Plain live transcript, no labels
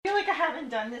haven't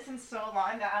done this in so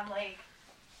long that I'm like...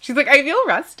 She's like, I feel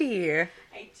rusty. I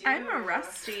do. I'm a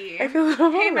Rusty. I feel a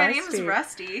little Hey, my rusty. name's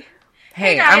Rusty.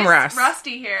 Hey, guys, I'm Russ.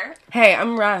 Rusty here. Hey,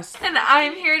 I'm Russ. And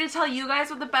I'm here to tell you guys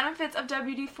what the benefits of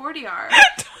WD-40 are.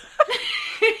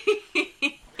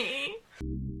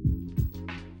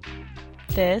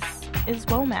 This is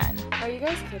Woman. Are you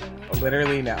guys kidding me?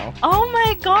 Literally, no. Oh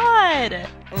my god!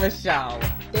 Michelle.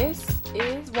 This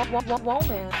is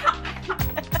Woman.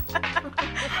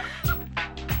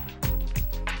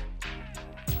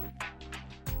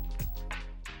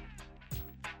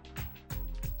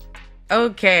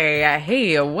 Okay,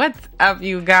 hey, what's up,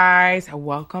 you guys?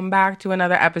 Welcome back to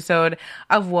another episode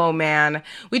of Whoa Man.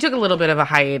 We took a little bit of a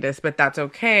hiatus, but that's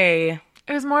okay.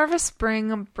 It was more of a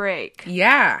spring break.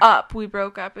 Yeah. We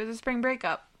broke up. It was a spring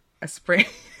breakup. A spring.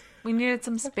 We needed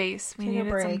some space. We Take a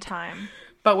needed some break. time.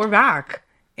 But we're back,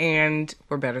 and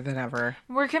we're better than ever.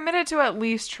 We're committed to at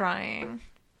least trying.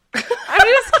 I'm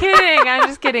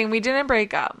just kidding. We didn't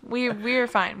break up. We were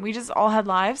fine. We just all had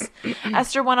lives.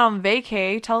 Esther went on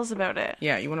vacay. Tell us about it.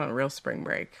 Yeah, you went on a real spring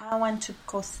break. I went to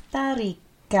Costa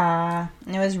Rica.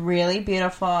 It was really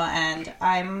beautiful, and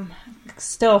I'm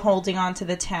still holding on to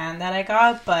the tan that I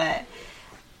got, but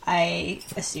I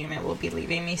assume it will be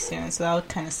leaving me soon, so that would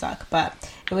kind of suck. But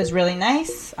it was really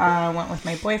nice. I went with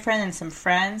my boyfriend and some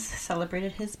friends,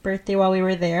 celebrated his birthday while we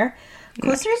were there.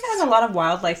 Costa Rica has a lot of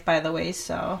wildlife, by the way,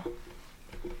 so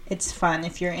it's fun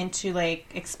if you're into like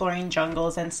exploring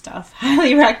jungles and stuff.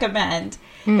 Highly recommend.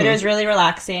 But it was really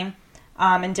relaxing,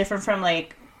 and different from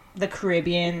like the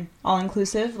Caribbean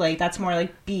all-inclusive. Like that's more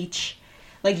like beach.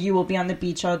 Like you will be on the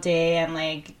beach all day, and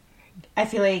like I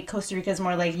feel like Costa Rica is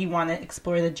more like you want to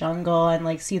explore the jungle and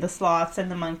like see the sloths and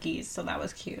the monkeys. So that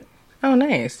was cute. Oh,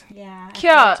 nice. Yeah, I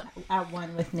Cute. felt at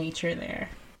one with nature there.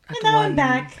 And now I'm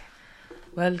back.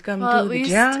 Welcome Well, to at the least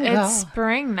jungle. it's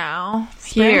spring now.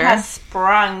 Spring Here. has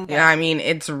sprung. Yeah, I mean,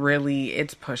 it's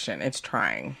pushing. It's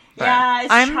trying. But Yeah,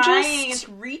 it's I'm trying. just- It's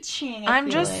reaching. I'm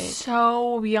feel just like.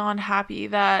 so beyond happy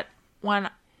that when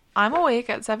I'm awake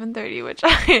at 7:30, which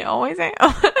I always am,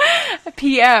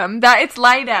 p.m., that it's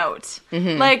light out.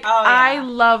 Like, Oh, yeah. I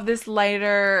love this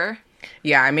lighter...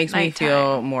 Yeah, it makes me Nighttime.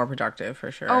 feel more productive for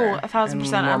sure. Oh, 1,000%. And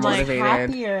more I'm, like, motivated.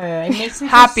 happier. It makes me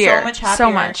feel Happier. so much happier.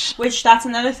 So much. Which that's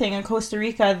another thing in Costa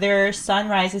Rica. Their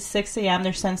sunrise is 6 a.m.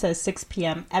 Their sunset is 6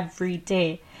 p.m. every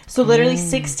day. So literally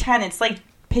 6:10. It's like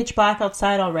pitch black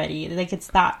outside already. Like it's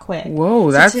that quick. Whoa,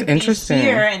 So that's to interesting. Be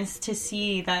here and to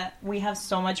see that we have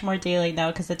so much more daylight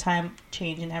now because the time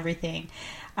change and everything.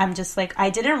 I'm just like I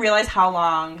didn't realize how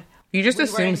long. You just We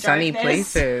were in assume sunny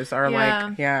darkness. places are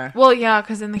like, yeah. Well, yeah,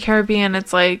 because in the Caribbean,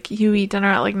 it's like you eat dinner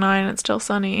at like 9, it's still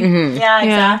sunny. Yeah, Yeah.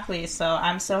 exactly. So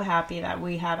I'm so happy that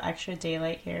we have extra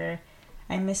daylight here.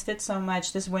 I missed it so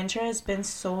much. This winter has been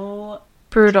so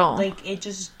Brutal. like it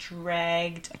just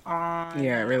dragged on.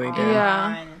 Yeah, it really did.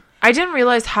 Yeah. I didn't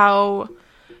realize how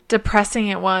depressing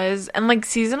it was. And like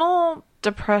seasonal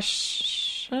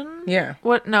depression? Yeah.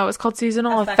 What? No, it's called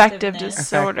seasonal affective Affectiveness.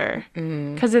 disorder.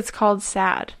 Because it's called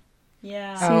SAD.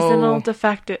 Yeah. Seasonal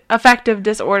affective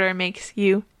disorder makes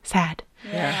you sad.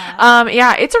 Yeah.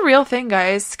 Yeah, it's a real thing,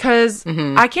 guys. Because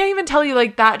I can't even tell you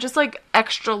like that. Just like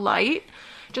extra light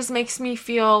just makes me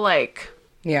feel like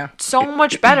Yeah. so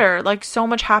much better, like so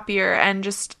much happier, and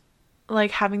just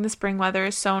like having the spring weather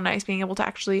is so nice, being able to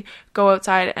actually go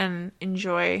outside and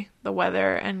enjoy the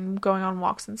weather and going on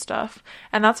walks and stuff.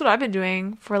 And that's what I've been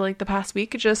doing for like the past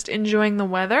week, just enjoying the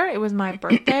weather. It was my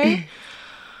birthday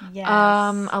Yes.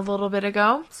 a little bit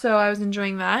ago, so I was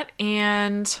enjoying that,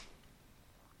 and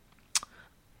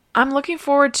I'm looking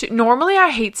forward to... Normally, I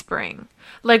hate spring.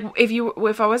 Like,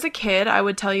 if I was a kid, I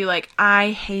would tell you, like, I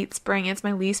hate spring. It's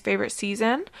my least favorite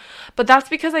season. But that's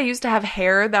because I used to have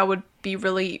hair that would be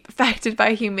really affected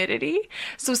by humidity.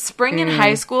 So spring in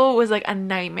high school was, like, a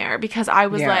nightmare because I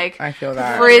was, Yeah, like, I feel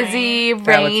that. frizzy, That was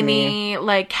rainy,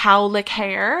 like, cowlick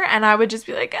hair. And I would just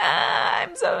be like,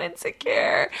 I'm so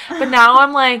insecure. But now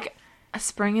I'm like,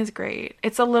 spring is great.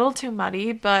 It's a little too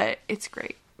muddy, but it's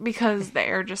great because the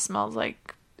air just smells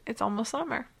like it's almost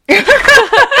summer.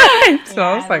 It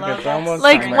smells I like love it's that almost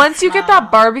Like summer. once you get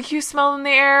that barbecue smell in the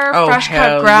air, Oh, fresh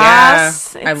hell cut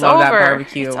grass, yeah. I it's love over. that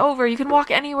barbecue. It's over. You can walk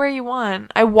anywhere you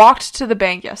want. I walked to the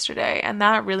bank yesterday, and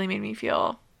that really made me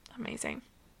feel amazing.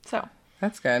 So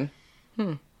That's good.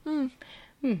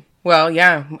 Well,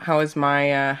 yeah. How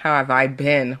have I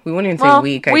been? We wouldn't even say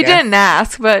week, I we guess. didn't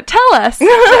ask, but tell us. How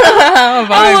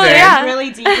have I well, been? yeah. really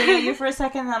deeply at you for a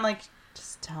second, and I'm like,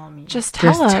 just tell me. Just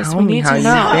tell Just us. tell We me need how to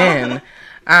know. you've been.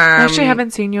 I actually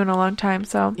haven't seen you in a long time,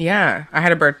 so Yeah, I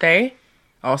had a birthday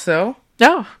also.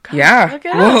 no. God, Yeah. look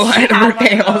at Whoa, us. I had a Had one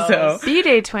birthday of also. those.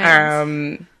 B-Day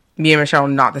twins. Me and Michelle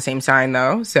not the same sign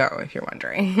though, so if you're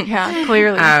wondering. Yeah,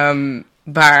 clearly.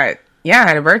 But yeah, I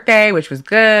had a birthday, which was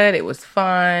good. It was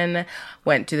fun.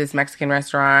 Went to this Mexican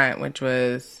restaurant, which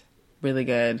was really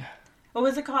good. What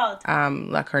was it called?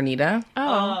 La Carnita.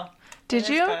 Oh. Did that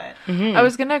is you? good. I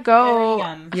was gonna go Very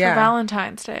yum. for Yeah.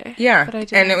 Valentine's Day. Yeah, But I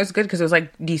didn't. and it was good because it was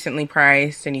like decently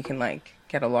priced, and you can like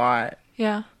get a lot.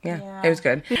 Yeah. Yeah, Yeah. it was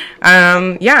good.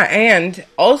 Yeah, and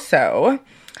also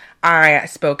I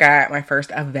spoke at my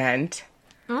first event,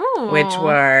 Ooh. which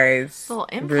was little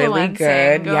really influencing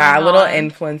good. going Yeah, a little on.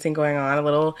 influencing going on, a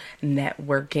little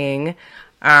networking.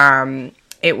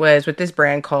 It was with this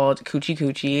brand called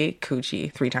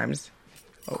Coochie 3 times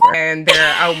over, and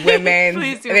they're a women's.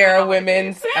 Please do They're not a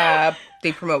women's.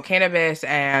 They promote cannabis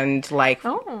and like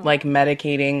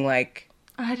medicating like.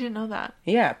 I didn't know that.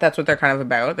 Yeah, that's what they're kind of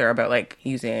about. They're about like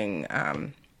using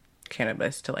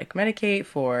cannabis to like medicate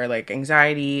for like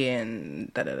anxiety and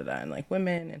and like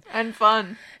women And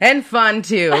fun. and fun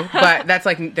too. But that's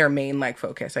like their main like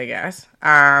focus, I guess.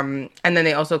 And then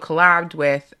they also collabed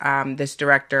with this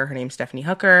director. Her name's Stephanie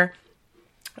Hooker.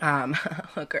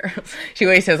 Hooker. She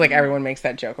always says like everyone makes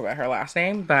that joke about her last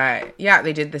name, but yeah,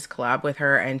 they did this collab with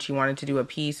her, and she wanted to do a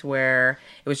piece where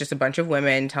it was just a bunch of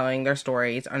women telling their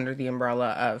stories under the umbrella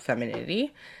of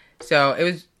femininity.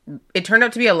 So it turned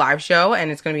out to be a live show,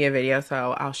 and it's going to be a video,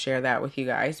 so I'll share that with you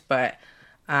guys. But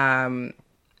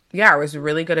yeah, it was a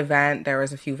really good event. There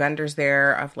was a few vendors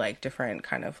there of like different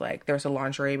kind of like, there was a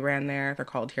lingerie brand there. They're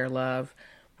called Here Love.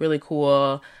 Really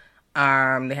cool. They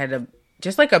had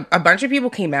just like a bunch of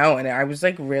people came out, and I was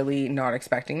like really not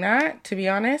expecting that, to be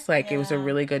honest. Like it was a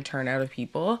really good turnout of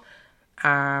people.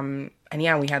 And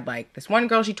yeah, we had like this one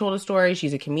girl, she told a story.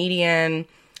 She's a comedian.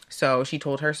 So she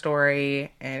told her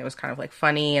story, and it was kind of like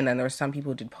funny. And then there was some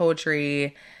people who did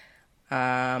poetry.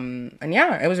 And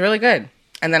yeah, it was really good.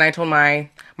 And then I told my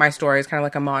story. It's kind of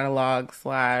like a monologue /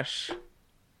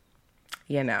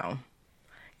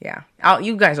 yeah.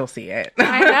 You guys will see it.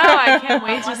 I know. I can't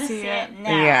wait to Want to see it. now.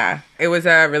 Yeah, it was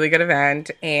a really good event,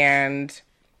 and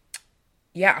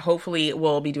yeah, hopefully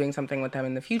we'll be doing something with them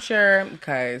in the future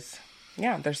because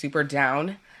yeah, they're super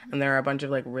down, and there are a bunch of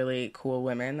like really cool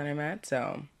women that I met.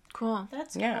 So Cool.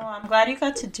 That's Yeah. cool. I'm glad you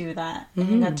got to do that. And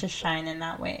you got to shine in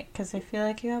that way because I feel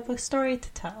like you have a story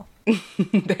to tell.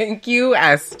 thank you,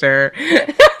 Esther.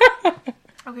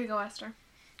 Okay, go Esther.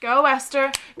 Go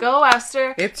Esther. Go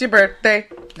Esther. It's your birthday.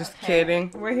 Just kidding.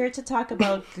 We're here to talk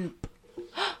about Goop.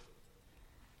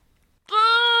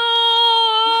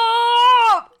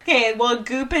 Okay, well,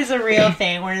 Goop is a real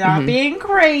thing. We're not being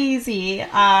crazy.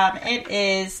 It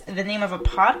is the name of a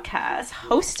podcast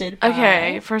hosted by...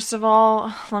 Okay, first of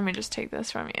all, let me just take this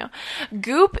from you.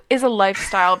 Goop is a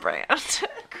lifestyle brand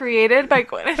created by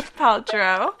Gwyneth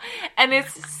Paltrow, and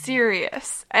it's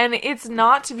serious, and it's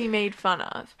not to be made fun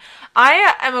of.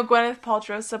 I am a Gwyneth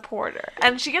Paltrow supporter,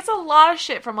 and she gets a lot of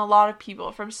shit from a lot of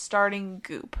people from starting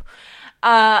Goop.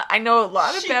 I know a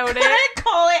lot She about couldn't it.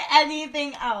 call it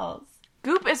anything else.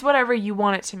 Goop is whatever you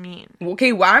want it to mean.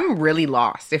 Okay, well, I'm really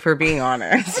lost, if we're being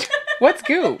honest. What's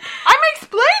Goop? I'm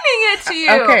explaining it to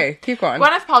you. Okay, keep going.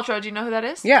 Gwyneth Paltrow, do you know who that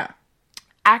is? Yeah.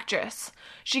 Actress.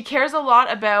 She cares a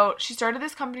lot about, she started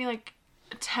this company like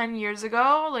 10 years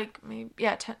ago, like maybe,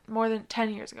 yeah, more than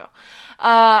 10 years ago.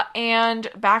 And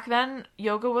back then,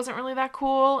 yoga wasn't really that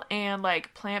cool, and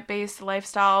like plant-based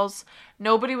lifestyles,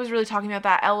 nobody was really talking about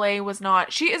that. LA was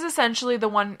not, she is essentially the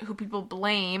one who people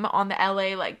blame on the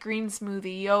LA, like green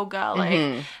smoothie, yoga,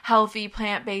 like healthy,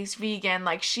 plant-based, vegan,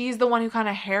 like she's the one who kind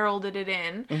of heralded it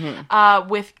in,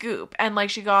 with Goop, and like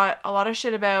she got a lot of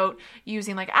shit about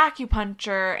using like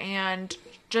acupuncture and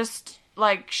just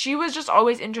like she was just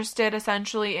always interested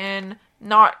essentially in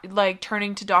not like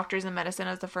turning to doctors and medicine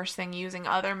as the first thing, using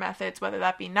other methods, whether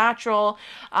that be natural.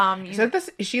 Is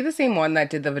she the same one that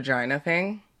did the vagina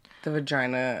thing? The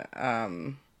vagina,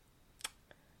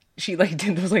 she like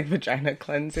did those like vagina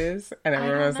cleanses, and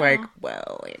everyone was like,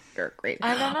 well, you're great.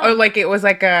 I don't know. Or like it was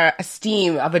like a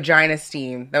vagina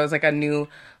steam. That was like a new,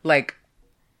 like,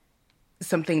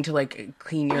 something to like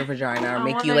clean your vagina or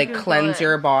make you wanna like Google cleanse it.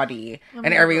 your body.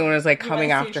 And everyone was like coming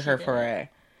wanna see after if her she for did it.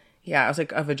 Yeah, it was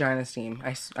like a vagina steam.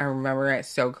 I remember it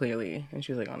so clearly. And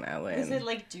she was like on Ellen. Is it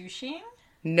like douching?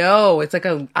 No, it's like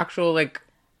a actual like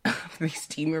they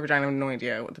steam your vagina. I have no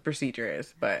idea what the procedure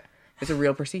is, but it's a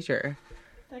real procedure.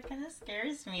 That kind of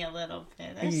scares me a little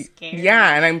bit. That's scary.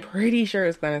 Yeah, and I'm pretty sure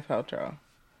it's Gwyneth Paltrow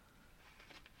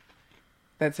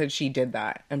that said she did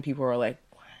that, and people were like,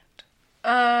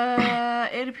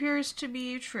 It appears to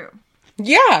be true.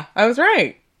 "Yeah, I was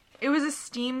right." It was a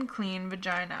steam clean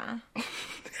vagina.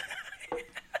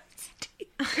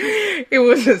 It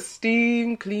was a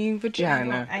steam clean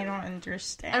vagina. I don't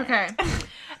understand. Okay.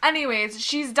 Anyways,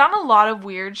 she's done a lot of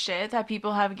weird shit that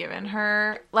people have given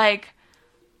her, like,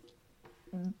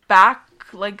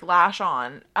 lash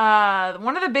on.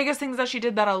 One of the biggest things that she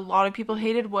did that a lot of people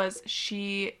hated was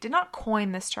she did not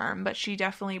coin this term, but she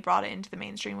definitely brought it into the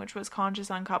mainstream, which was conscious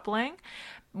uncoupling.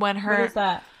 When What is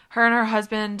that? her and her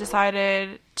husband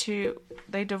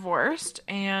they divorced,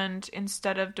 and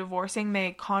instead of divorcing,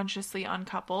 they consciously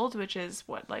uncoupled, which is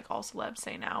what, like, all celebs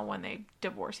say now when they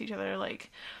divorce each other, like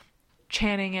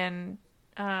Channing and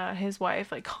his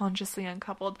wife, like, consciously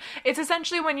uncoupled. It's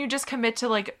essentially when you just commit to,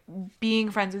 like,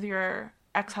 being friends with your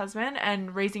ex-husband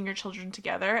and raising your children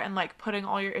together and, like, putting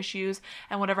all your issues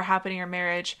and whatever happened in your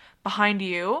marriage behind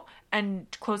you and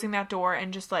closing that door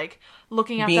and just, like,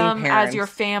 looking at Being them parents. as your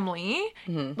family,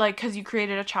 like, because you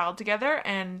created a child together,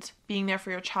 and being there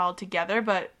for your child together,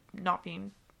 but not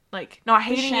being, like, not Does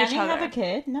hating each Shannon other. have a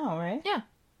kid? No, right? Yeah.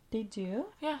 They do?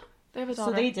 Yeah, they have a So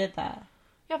daughter. they did that.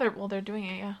 Yeah, they're doing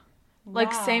it, yeah.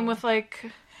 Like, same Wow. with,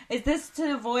 like... Is this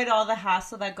to avoid all the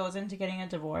hassle that goes into getting a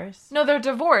divorce? No, they're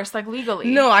divorced, like, legally.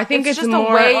 No, I think it's just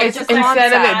more. a way... It's just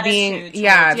instead of it attitude being, towards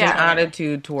yeah, it's each an other.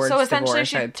 attitude towards So essentially, divorce.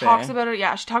 she I'd talks say. about it.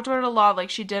 Yeah, she talked about it a lot. Like,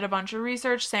 she did a bunch of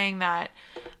research saying that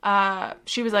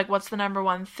she was like, "What's the number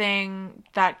one thing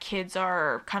that kids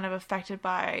are kind of affected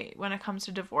by when it comes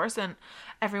to divorce?" And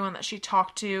everyone that she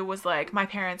talked to was like, "My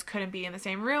parents couldn't be in the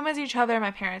same room as each other.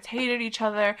 My parents hated each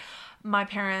other. My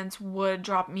parents would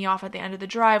drop me off at the end of the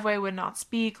driveway, would not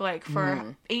speak, like,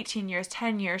 for 18 years,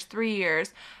 10 years, 3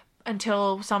 years."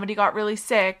 Until somebody got really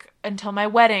sick, until my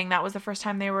wedding. That was the first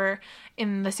time they were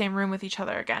in the same room with each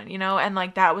other again, you know? And,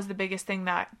 like, that was the biggest thing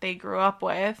that they grew up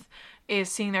with, is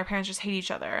seeing their parents just hate each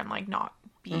other and, like, not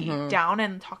be down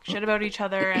and talk shit about each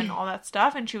other and all that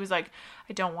stuff. And she was like,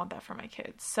 I don't want that for my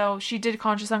kids. So she did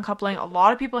conscious uncoupling. A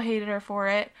lot of people hated her for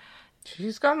it.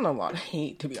 She's gotten a lot of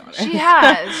hate, to be honest. She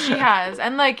has.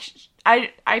 And, like,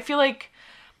 I feel like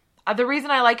the reason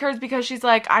I like her is because she's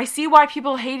like, I see why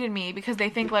people hated me, because they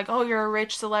think, like, oh, you're a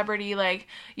rich celebrity, like,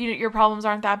 your problems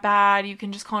aren't that bad, you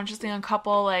can just consciously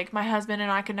uncouple, like, my husband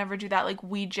and I could never do that, like,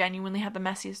 we genuinely had the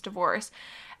messiest divorce.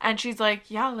 And she's like,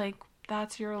 yeah, like,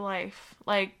 that's your life.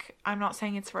 Like, I'm not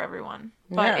saying it's for everyone,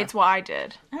 but Yeah. it's what I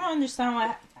did. I don't understand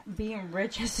what being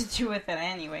rich has to do with it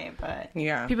anyway, but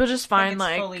Yeah. People just I find,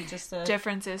 think it's like, fully just a...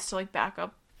 differences to, like, back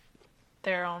up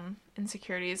their own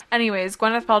insecurities. Anyways,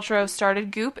 Gwyneth Paltrow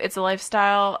started Goop. It's a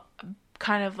lifestyle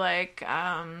kind of like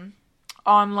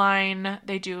online.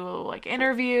 They do, like,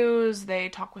 interviews. They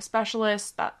talk with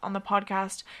specialists that on the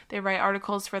podcast. They write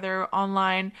articles for their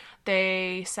online.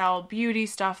 They sell beauty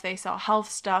stuff. They sell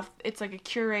health stuff. It's like a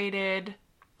curated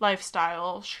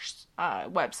lifestyle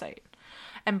website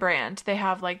and brand. They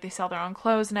have, like, they sell their own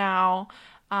clothes now.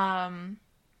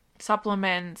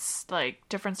 Supplements, like,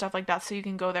 different stuff like that, so you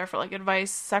can go there for, like,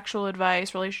 advice, sexual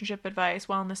advice, relationship advice,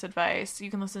 wellness advice. You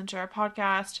can listen to our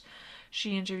podcast.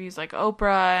 She interviews, like,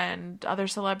 Oprah and other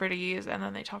celebrities, and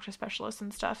then they talk to specialists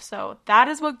and stuff. So that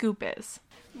is what Goop is.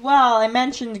 Well, I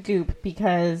mentioned Goop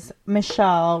because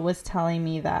Michelle was telling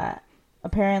me that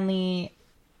apparently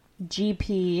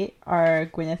GP are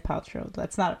Gwyneth Paltrow.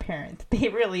 That's not apparent. They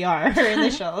really are her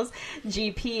initials.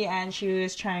 GP, and she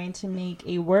was trying to make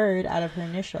a word out of her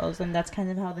initials, and that's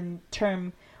kind of how the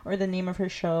term or the name of her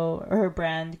show or her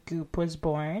brand Goop was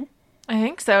born. I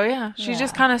think so, yeah. She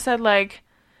just Yeah. kind of said, like,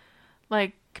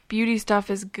 beauty stuff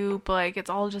is goop. Like,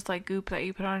 it's all just, like, goop that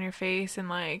you put on your face and,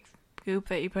 like, goop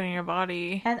that you put in your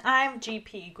body. And I'm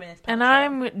GP, Gwyneth Paltrow. And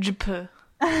I'm GP.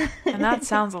 And that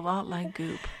sounds a lot like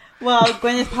goop. Well,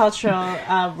 Gwyneth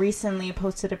Paltrow recently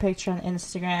posted a picture on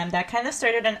Instagram that kind of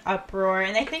started an uproar,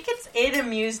 and I think it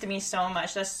amused me so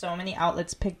much that so many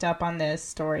outlets picked up on this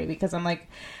story, because I'm like,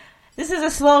 this is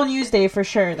a slow news day for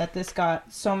sure that this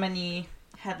got so many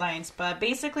headlines. But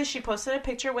basically, she posted a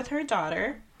picture with her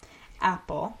daughter,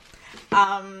 Apple.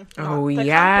 Oh, the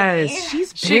yes. company.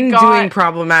 She's She been got- doing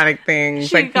problematic things.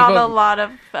 She like, got people, a lot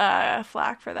of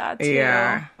flack for that, too.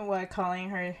 Yeah. What, calling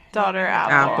her Daughter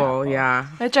Apple. Apple, yeah.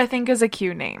 Which I think is a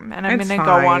cute name, and I'm It's going to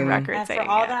go on fine. record And for saying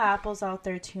all it. the apples out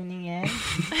there tuning in, We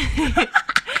thank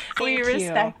you.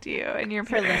 respect you and your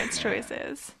for parents' listening.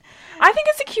 choices. I think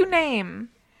it's a cute name.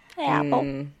 Apple.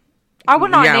 Mm. I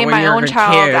would not name when my you're own a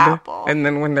child kid, Apple. And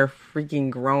then when they're freaking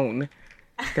grown,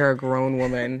 they're a grown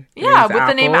woman. Yeah, named with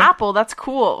the name Apple, that's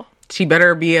cool. She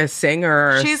better be a singer or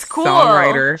a She's cool.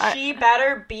 songwriter. She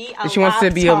better be a She wants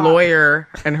to be a laptop. lawyer,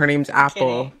 and her name's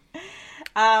Apple.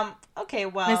 Kidding. Okay,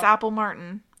 well, Miss Apple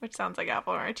Martin, which sounds like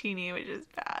Apple Martini, which is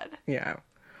bad. Yeah.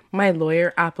 My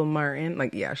lawyer, Apple Martin.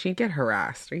 Like, yeah, she'd get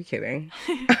harassed. Are you kidding?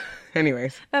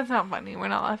 Anyways. That's not funny. We're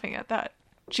not laughing at that.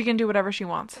 She can do whatever she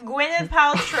wants. Gwyneth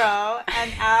Paltrow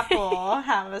and Apple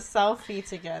have a selfie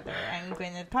together, and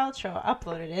Gwyneth Paltrow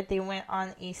uploaded it. They went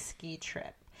on a ski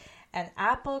trip, and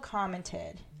Apple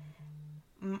commented,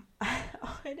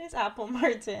 "Oh, it is Apple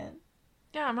Martin."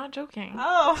 Yeah, I'm not joking.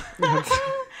 Oh,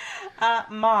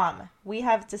 Mom, we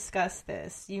have discussed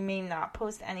this. You may not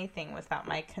post anything without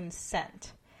my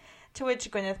consent. To which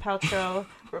Gwyneth Paltrow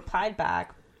replied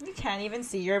back, "You can't even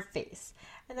see your face."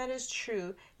 And that is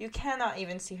true. You cannot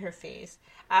even see her face.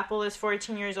 Apple is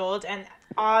 14 years old, and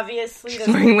obviously... She's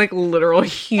wearing, like, literal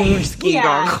huge ski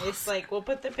goggles. It's like, we'll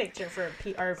put the picture for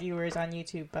our viewers on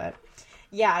YouTube, but...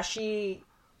 Yeah, she...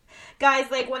 Guys,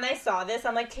 like, when I saw this,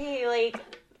 I'm like, hey, like,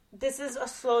 this is a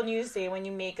slow news day when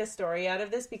you make a story out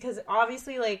of this, because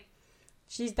obviously, like,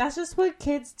 that's just what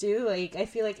kids do. Like, I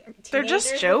feel like they're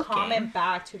just will joking. Comment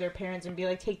back to their parents and be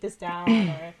like, take this down,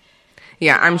 or...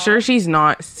 Yeah, I'm sure she's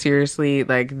not seriously,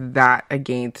 like, that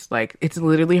against, like, it's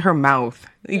literally her mouth.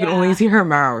 You can only see her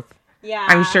mouth. Yeah.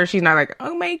 I'm sure she's not like,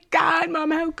 oh my God,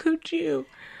 Mom, how could you?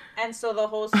 And so the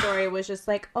whole story was just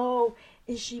like, oh,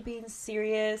 is she being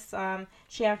serious?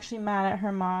 She actually mad at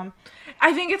her mom.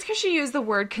 I think it's because she used the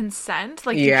word consent.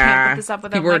 Like, you can't put this up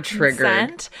without people were my triggered.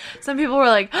 consent. Some people were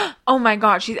like, oh my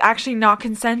God, she's actually not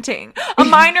consenting. A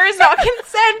minor is not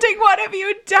consenting. What have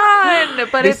you done?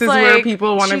 But This it's is like, where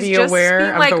people want to she's be just aware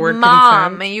being of like, the word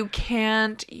Mom, consent. you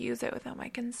can't use it without my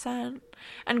consent.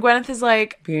 And Gwyneth is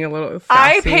like, Being a little sassy.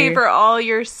 I pay for all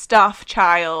your stuff,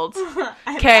 child.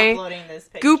 I'm Okay. uploading this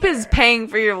picture. Goop is paying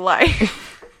for your life.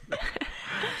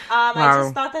 I Wow.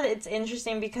 just thought that it's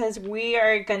interesting because we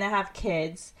are gonna have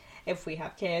kids. If we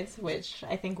have kids, which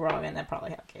I think we're all gonna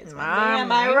probably have kids. one day.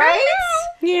 Am I right?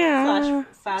 Yeah.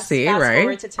 Fast See, right?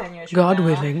 forward to 10 years from God now.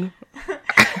 willing.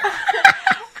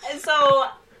 And so,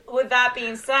 with that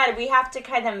being said, we have to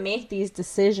kind of make these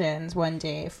decisions one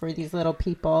day for these little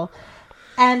people.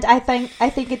 And I think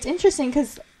it's interesting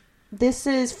because this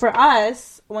is, for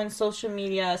us, when social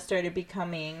media started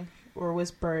becoming, or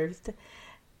was birthed,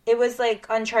 it was like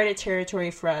uncharted territory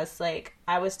for us. Like,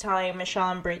 I was telling Michelle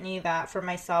and Brittany that for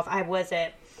myself, I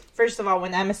wasn't, first of all,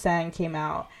 when MSN came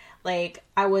out, like,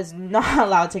 I was not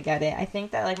allowed to get it. I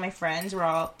think that, like, my friends were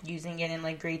all using it in,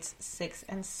 like, grades 6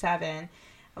 and 7.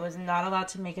 I was not allowed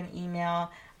to make an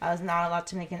email. I was not allowed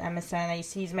to make an MSN. I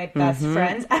used to use my best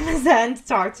friend's MSN to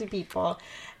talk to people.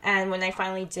 And when I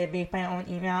finally did make my own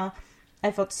email,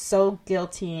 I felt so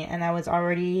guilty. And I was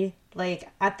already, like,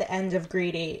 at the end of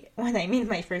grade 8 when I made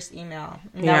my first email.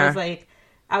 And that was, like,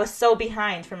 I was so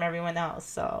behind from everyone else,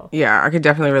 so... Yeah, I could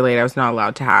definitely relate. I was not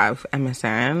allowed to have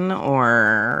MSN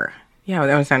or... Yeah,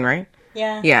 MSN, right?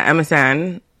 Yeah. Yeah,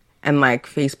 MSN and, like,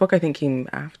 Facebook, I think, came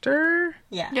after.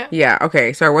 Yeah. Yeah,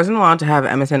 okay. So I wasn't allowed to have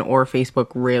MSN or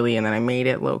Facebook, really, and then I made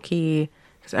it low-key.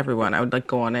 Because I would, like,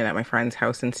 go on it at my friend's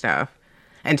house and stuff.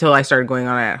 Until I started going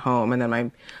on it at home. And then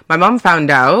my mom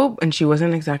found out, and she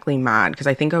wasn't exactly mad. Because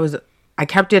I think I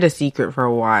kept it a secret for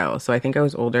a while. So I think I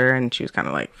was older, and she was kind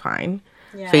of, like, fine.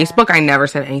 Yeah. Facebook, I never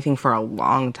said anything for a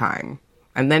long time.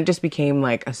 And then just became,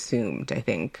 like, assumed, I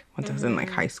think, once I was in, like,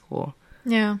 high school.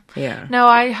 Yeah. Yeah. No,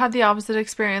 I had the opposite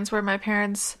experience where my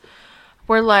parents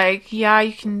were like, yeah,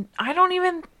 you can...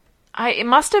 it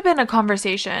must have been a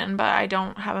conversation, but I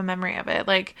don't have a memory of it.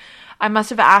 Like, I must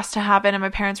have asked to have it, and my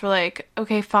parents were like,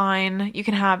 okay, fine, you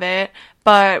can have it.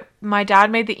 But my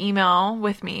dad made the email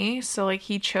with me, so, like,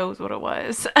 he chose what it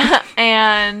was.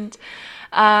 And...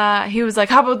 he was like,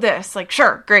 how about this? Like,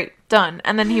 sure, great, done.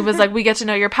 And then he was like, we get to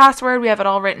know your password. We have it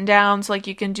all written down. So, like,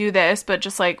 you can do this, but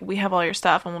just, like, we have all your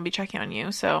stuff and we'll be checking on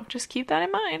you. So just keep that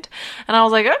in mind. And I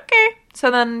was like, okay.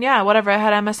 So then, yeah, whatever. I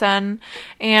had MSN.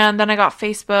 And then I got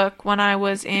Facebook when I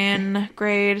was in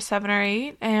grade 7 or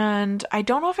 8. And I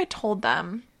don't know if I told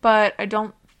them, but I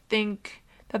don't think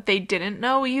that they didn't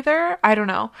know either. I don't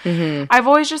know. I've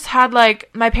always just had,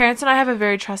 like, my parents and I have a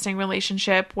very trusting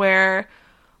relationship where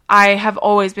I have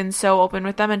always been so open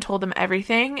with them and told them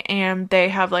everything, and they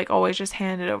have, like, always just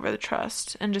handed over the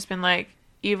trust and just been like,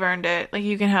 you've earned it, like,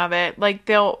 you can have it. Like,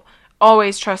 they'll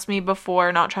always trust me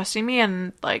before not trusting me,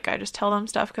 and, like, I just tell them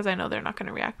stuff because I know they're not going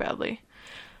to react badly.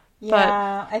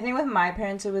 Yeah, I think with my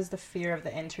parents, it was the fear of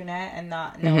the internet and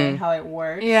not knowing how it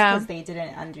works. Yeah. Because they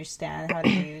didn't understand how to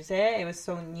use it. It was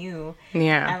so new.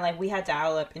 Yeah. And, like, we had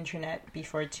dial-up internet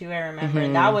before, too, I remember.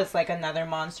 And that was, like, another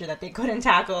monster that they couldn't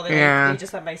tackle. They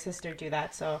just let my sister do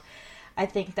that. So I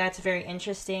think that's very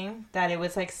interesting that it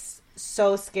was, like,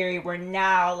 so scary where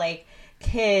now, like,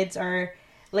 kids are...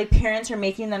 Like, parents are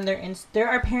making them there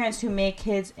are parents who make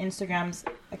kids' Instagrams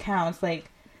accounts,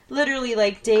 like, literally,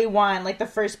 like, day one, like, the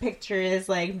first picture is,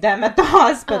 like, them at the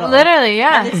hospital. Literally,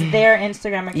 yeah. And it's their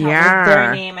Instagram account with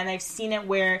their name. And I've seen it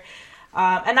where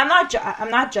And I'm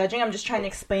not judging. I'm just trying to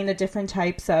explain the different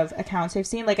types of accounts I've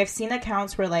seen. Like, I've seen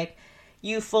accounts where, like,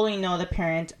 you fully know the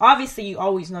parent. Obviously, you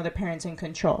always know the parent's in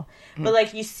control. But,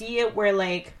 like, you see it where,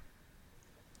 like,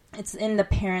 it's in the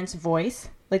parent's voice.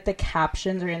 Like, the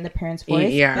captions are in the parent's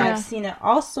voice. Yeah. And I've seen it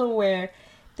also where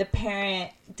the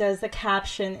parent does the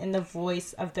caption in the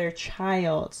voice of their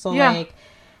child. So, like,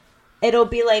 it'll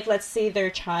be, like, let's say their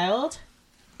child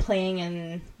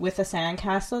playing with a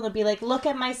sandcastle. They'll be like, look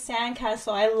at my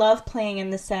sandcastle. I love playing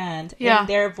in the sand. In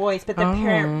their voice. But the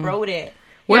parent wrote it.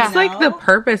 What's like the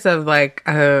purpose of like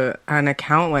an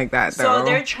account like that though? So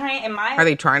they're trying. Are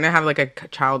they trying to have like a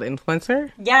child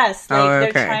influencer? Yes,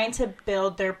 like they're trying to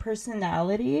build their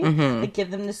personality. Like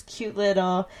give them this cute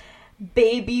little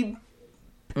baby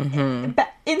Instagram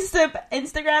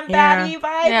baddie vibe.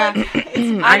 Yeah.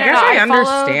 Like, I guess I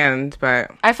understand,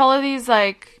 but I follow these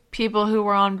like people who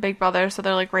were on Big Brother, so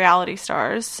they're like reality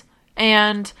stars,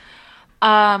 and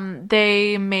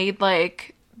they made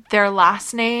like their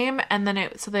last name, and then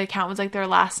so the account was like their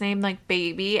last name, like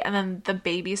baby, and then the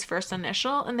baby's first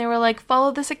initial, and they were like, follow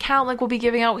this account, like we'll be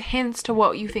giving out hints to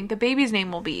what you think the baby's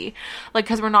name will be, like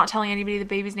because we're not telling anybody the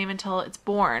baby's name until it's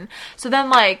born. So then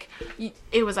like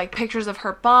it was like pictures of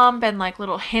her bump and like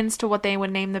little hints to what they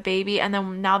would name the baby, and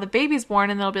then now the baby's born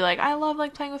and they'll be like, I love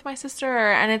like playing with my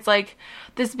sister, and it's like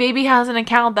this baby has an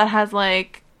account that has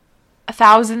like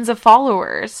thousands of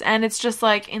followers, and it's just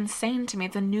like insane to me.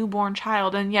 It's a newborn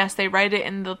child, and yes, they write it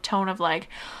in the tone of like,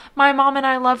 my mom and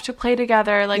I love to play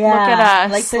together, like look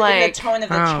at us, like the tone of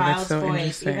the child's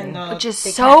voice, even though which is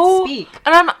they so can't speak.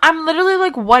 And I'm literally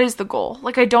like, what is the goal?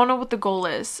 Like I don't know what the goal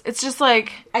is. It's just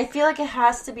like, I feel like it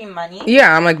has to be money.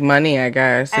 Yeah, I'm like money, I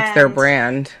guess. It's their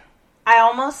brand. I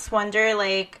almost wonder,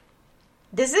 like,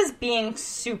 this is being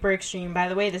super extreme, by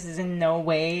the way. This is in no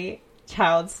way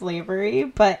child slavery,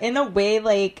 but in a way,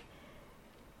 like,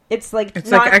 it's like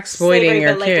not like exploiting slavery,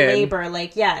 your but kid. Like labor,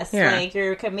 like like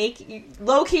you're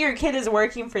low key, your kid is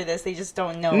working for this. They just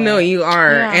don't know. No, you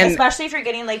are, and especially if you're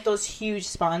getting like those huge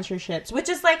sponsorships, which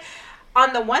is like,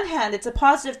 on the one hand, it's a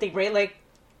positive thing, right? Like,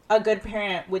 a good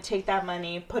parent would take that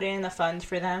money, put it in the fund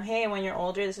for them. Hey, when you're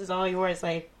older, this is all yours.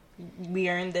 Like, we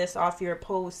earned this off your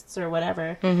posts or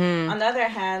whatever. On the other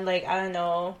hand, like, I don't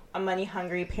know, a money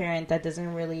hungry parent that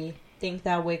doesn't really think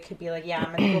that way could be like, yeah,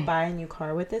 I'm gonna go buy a new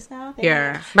car with this now.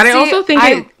 But I also think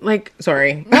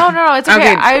sorry. No, it's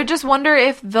okay. I just wonder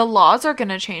if the laws are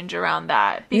gonna change around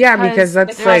that. Because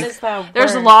that's like,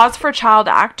 there's laws for child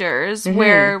actors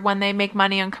where when they make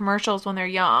money on commercials when they're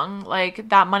young, like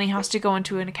that money has to go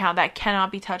into an account that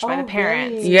cannot be touched by the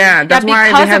parents. Really? Yeah, that's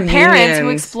why they have parents who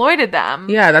unions. exploited them.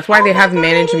 Yeah, that's why they have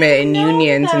management and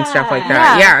unions and stuff like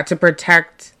that. Yeah, to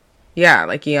protect. Yeah,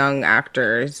 like young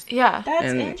actors. Yeah.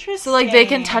 That's interesting. So, like, they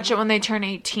can touch it when they turn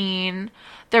 18.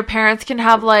 Their parents can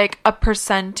have, like, a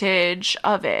percentage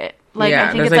of it. Like,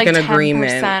 I think it's, like, an 10%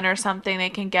 agreement or something they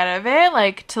can get of it,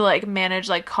 like, to, like, manage,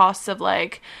 like, costs of,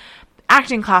 like,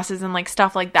 acting classes and, like,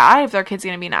 stuff like that if their kid's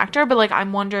gonna be an actor. But, like,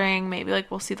 I'm wondering maybe, like,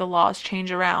 we'll see the laws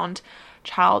change around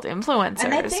child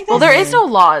influencers. Well, there is no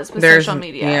laws with social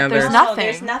media. Yeah, there's nothing.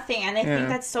 There's nothing, and I think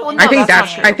that's so. Well, I think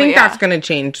that's that's going to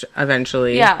change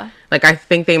eventually. Yeah, like I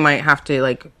think they might have to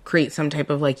like create some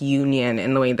type of like union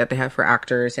in the way that they have for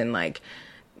actors and like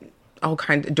all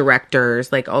kinds of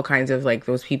directors, like all kinds of like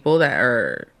those people that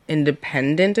are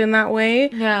independent in that way.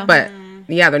 Yeah, but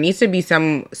yeah, there needs to be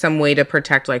some way to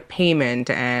protect like payment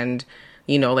and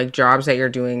like jobs that you're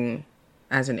doing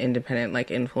as an independent like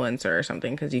influencer or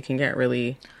something, because you can get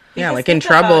really like in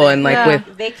trouble and like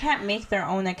with they can't make their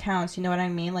own accounts, you know what I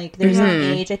mean? Like there's an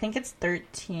age, I think it's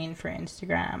 13 for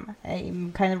Instagram.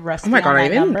 I'm kind of rusty on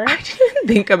that number. I didn't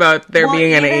think about there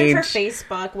being an age for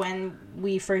Facebook. When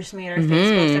we first made our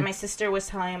Facebooks, and my sister was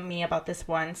telling me about this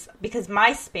once, because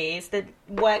MySpace,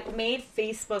 what made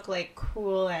Facebook like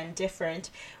cool and different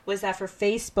was that for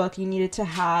Facebook you needed to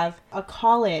have a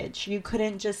college. You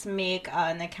couldn't just make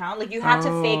an account, like you had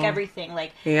to fake everything,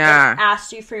 like it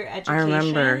asked you for your education. I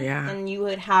remember, and you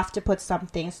would have to put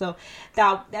something. So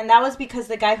that was because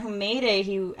the guy who made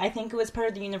it, I think it was part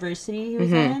of the university he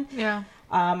was in. Yeah.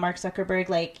 Mark Zuckerberg,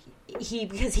 like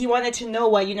because he wanted to know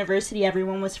what university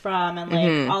everyone was from and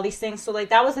like all these things. So like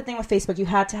that was the thing with Facebook, you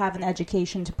had to have an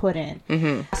education to put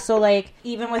in. So like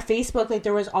even with Facebook, like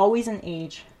there was always an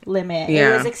age limit.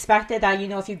 It was expected that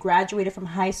if you graduated from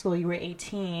high school, you were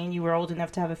 18, you were old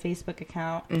enough to have a Facebook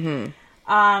account.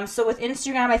 So with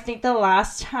Instagram, I think the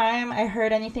last time I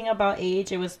heard anything about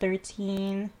age, it was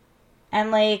 13.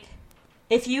 And like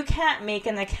if you can't make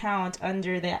an account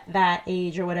under that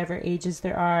age or whatever ages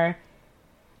there are,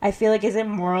 I feel like isn't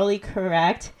morally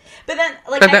correct. But then,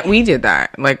 like, But that we did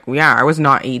that. Like, yeah, I was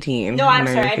not 18. no, I'm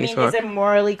when sorry. did I mean, Facebook. is it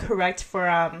morally correct for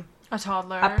A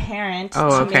toddler. a parent Oh,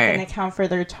 to okay. make an account for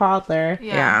their toddler?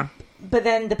 Yeah. But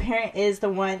then the parent is the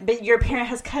one. But your parent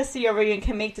has custody over you and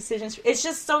can make decisions. It's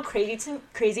just so crazy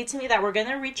to me that we're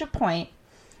gonna reach a point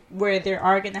where there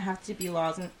are gonna have to be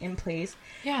laws in place.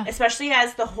 Yeah. Especially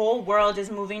as the whole world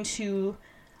is moving to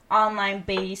online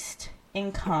based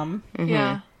income.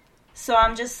 Yeah. So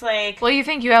I'm just like, Well, you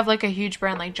think you have like a huge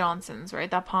brand like Johnson's, right?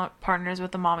 That partners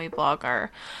with the mommy blogger,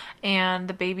 and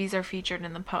the babies are featured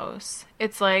in the posts.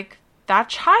 It's like that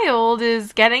child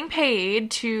is getting paid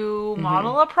to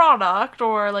model a product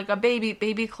or like a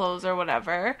baby clothes or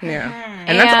whatever. Yeah.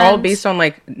 And that's all And- based on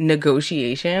like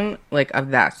negotiation, like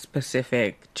of that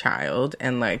specific child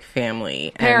and like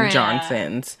family Parent. and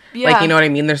Johnson's. Yeah. Like, you know what I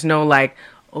mean? There's no like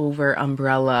over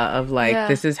umbrella of like, Yeah.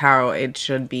 this is how it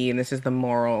should be and this is the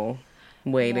moral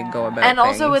way to go about And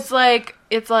also things.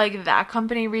 it's like that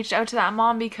company reached out to that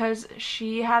mom because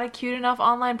she had a cute enough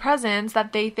online presence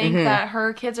that they think that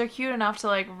her kids are cute enough to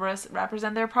like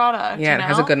represent their product. yeah, you it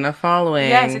has a know? good enough following.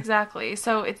 Yes, exactly.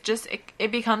 So it's just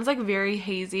it becomes like very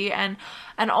hazy, and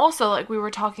also like we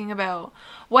were talking about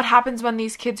what happens when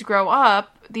these kids grow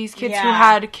up. These kids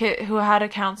who had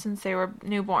accounts since they were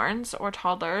newborns or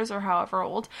toddlers or however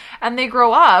old, and they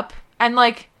grow up and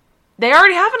like they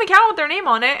already have an account with their name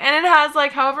on it, and it has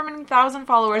like however many thousand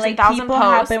followers and like thousand people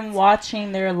have posts. been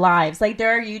watching their lives. Like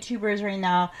there are YouTubers right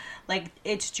now. Like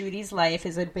It's Judy's Life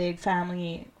is a big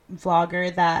family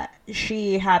vlogger that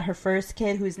she had her first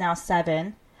kid who's now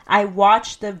 7. I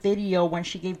watched the video when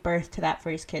she gave birth to that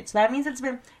first kid. So that means it's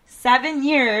been 7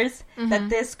 years that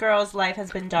this girl's life has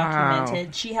been documented.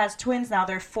 Wow. She has twins now.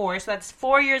 They're 4. So that's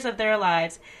 4 years of their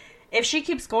lives. If she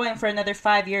keeps going for another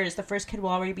 5 years, the first kid will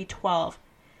already be 12.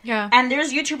 Yeah. And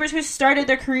there's YouTubers who started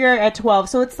their career at 12.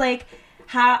 So it's like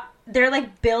how they're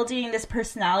like building this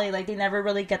personality. Like they never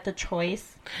really get the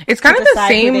choice. It's kind of the decide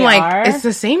who same, they like, are. it's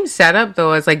the same setup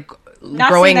though as like Not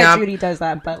growing saying that up. Judy does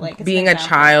that, but like it's being an a example.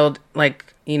 child,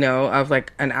 like, you know, of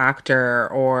like an actor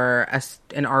or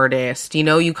an artist, you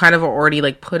know, you kind of are already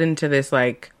like put into this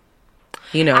like,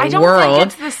 you know, I don't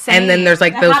world. think it's the And then same. there's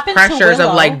like That those happened to pressures of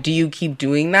Willow. like, do you keep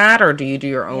doing that or do you do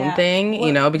your own Yeah. thing?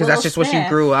 You know, because that's Willow just what you Smith.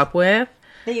 grew up with.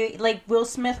 They, like Will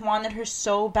Smith wanted her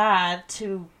so bad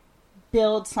to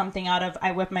build something out of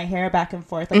I whip my hair back and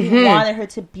forth. Like he wanted her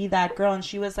to be that girl, and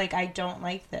she was like, I don't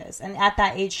like this. And at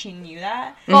that age, she knew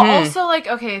that. But also, like,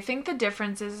 okay, I think the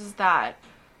difference is that,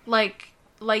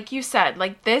 like you said,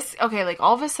 like this, okay, like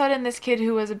all of a sudden, this kid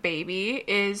who was a baby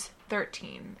is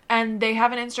 13, and they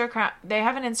have an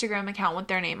Instagram account with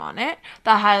their name on it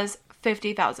that has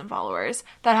 50,000 followers.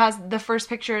 That has the first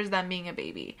picture is them being a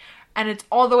baby, and it's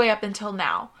all the way up until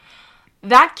now.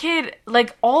 That kid,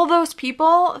 like, all those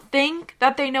people think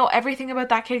that they know everything about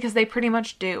that kid because they pretty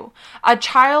much do. A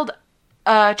child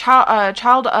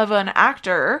of an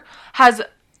actor has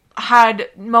had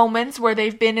moments where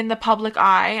they've been in the public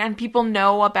eye and people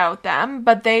know about them,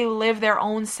 but they live their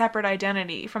own separate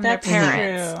identity from That's their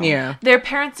parents. true. Yeah. Their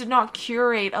parents did not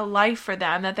curate a life for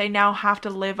them that they now have to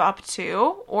live up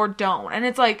to or don't. And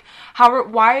it's like, how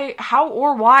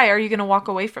or why are you going to walk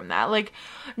away from that? Like,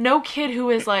 no kid who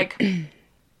is like,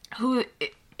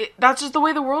 that's just the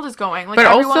way the world is going. Like, But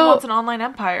everyone also- wants an online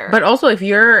empire. But also, if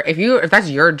that's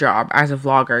your job as a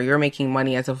vlogger, you're making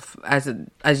money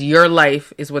as your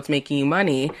life is what's making you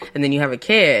money, and then you have a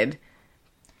kid,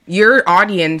 your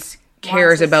audience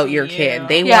cares to about see your you. kid.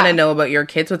 They Yeah. want to know about your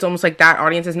kid. So it's almost like that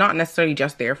audience is not necessarily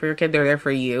just there for your kid; they're there for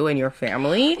you and your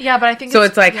family. yeah, but I think So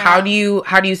it's like, yeah. how do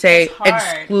you say It's hard.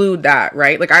 exclude that,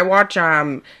 right? Like I watch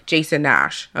Jason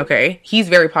Nash. Okay, he's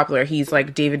very popular. He's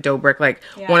like David Dobrik, like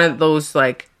one of those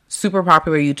like super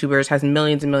popular YouTubers, has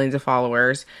millions and millions of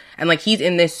followers, and like he's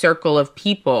in this circle of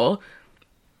people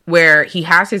where he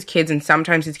has his kids, and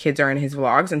sometimes his kids are in his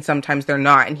vlogs, and sometimes they're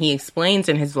not. And he explains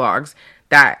in his vlogs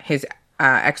that his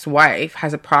ex-wife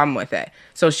has a problem with it.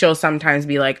 So she'll sometimes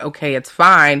be like, okay, it's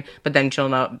fine, but then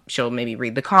she'll maybe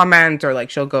read the comments or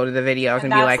like she'll go to the videos and be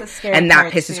that's like, the scary and that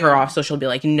part, pisses too. her off. So she'll be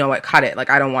like, you know what, cut it.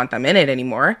 Like, I don't want them in it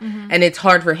anymore. And it's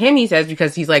hard for him, he says,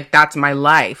 because he's like, that's my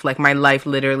life. Like, my life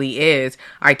literally is,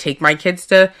 I take my kids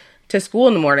to school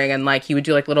in the morning, and like he would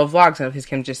do like little vlogs of his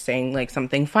kids just saying like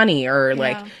something funny or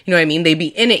like, you know what I mean? They'd be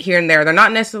in it here and there. They're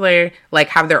not necessarily like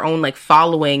have their own like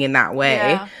following in that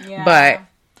way, Yeah. but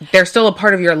they're still a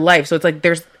part of your life. So it's like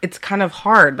it's kind of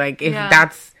hard. Like if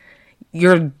that's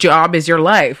your job is your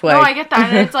life. Like, No, I get that.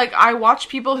 And it's like, I watch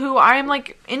people who I am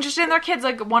like interested in their kids.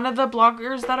 Like one of the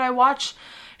bloggers that I watch,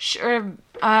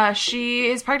 she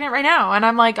is pregnant right now, and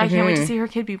I'm like, I can't wait to see her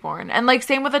kid be born. And like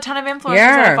same with a ton of influencers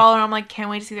Yeah. that I follow, and I'm like, can't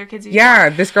wait to see their kids be born. Yeah,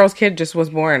 this girl's kid just was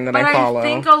born that But I follow. I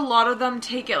think a lot of them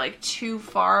take it like too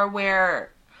far,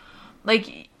 where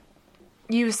like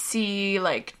you see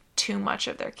like too much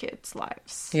of their kids'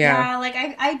 lives. Yeah. Like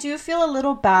I do feel a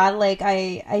little bad. Like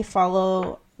I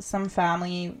follow some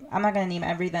family. I'm not gonna name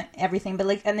everything, but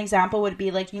like an example would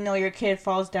be like, you know, your kid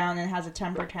falls down and has a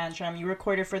temper tantrum. You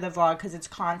record it for the vlog because it's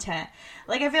content.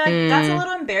 Like I feel like that's a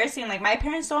little embarrassing. Like my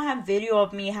parents don't have video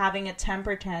of me having a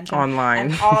temper tantrum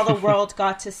Online. and all the world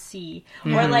got to see.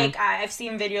 Or like I've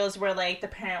seen videos where like the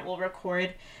parent will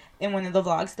record in one of the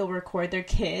vlogs. They'll record their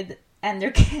kid. And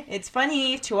their kid, it's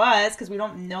funny to us because we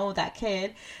don't know that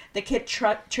kid. The kid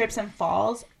trips and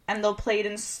falls, and they'll play it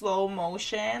in slow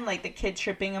motion, like the kid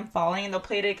tripping and falling, and they'll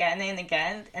play it again and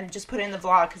again, and just put it in the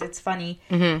vlog because it's funny.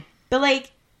 Mm-hmm. But like,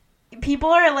 people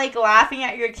are like laughing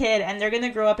at your kid, and they're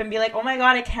gonna grow up and be like, "Oh my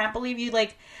god, I can't believe you!"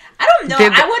 Like, I don't know.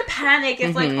 I would panic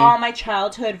if like all my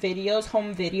childhood videos,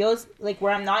 home videos, like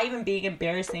where I'm not even being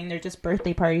embarrassing, they're just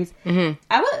birthday parties. I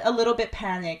would a little bit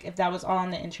panic if that was all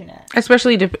on the internet.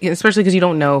 Especially because you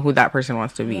don't know who that person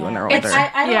wants to be when they're older.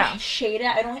 I don't shade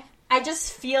it. I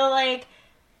just feel like,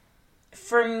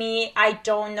 for me, I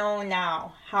don't know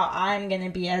now how I'm gonna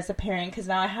be as a parent, because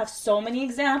now I have so many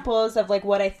examples of like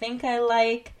what I think I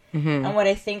like. And what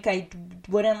I think I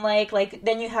wouldn't like. Like,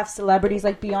 then you have celebrities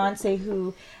like Beyonce,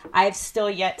 who I've still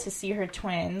yet to see her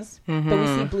twins. But we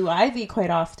see Blue Ivy quite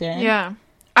often. Yeah.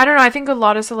 I don't know. I think a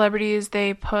lot of celebrities,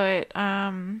 they put,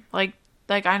 like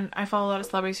I follow a lot of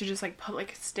celebrities who just, like, put,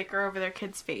 like, a sticker over their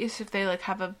kid's face if they, like,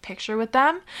 have a picture with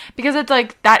them. Because it's,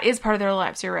 like, that is part of their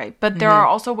lives, you're right. But there are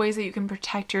also ways that you can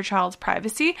protect your child's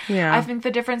privacy. Yeah. I think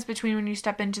the difference between when you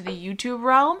step into the YouTube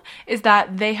realm is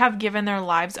that they have given their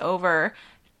lives over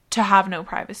to have no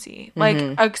privacy, like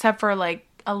except for like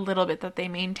a little bit that they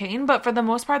maintain, but for the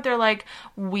most part they're like,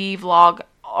 we vlog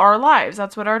our lives,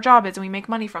 that's what our job is, and we make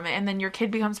money from it. And then your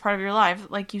kid becomes part of your life,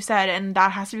 like you said, and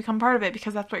that has to become part of it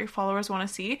because that's what your followers want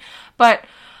to see. But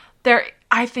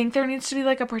I think there needs to be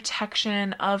like a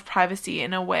protection of privacy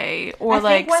in a way, or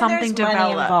like something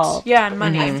developed. Yeah, and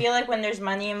money. I feel like when there's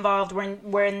money involved,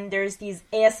 when there's these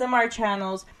ASMR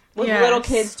channels with little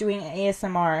kids doing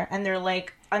ASMR, and they're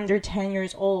like under 10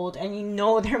 years old, and you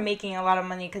know they're making a lot of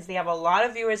money because they have a lot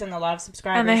of viewers and a lot of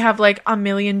subscribers, and they have like $1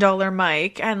 million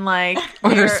mic, and like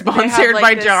or they're sponsored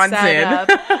by Johnson.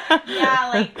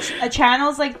 Yeah, like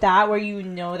channels like that where you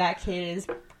know that kid is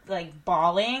like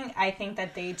bawling. I think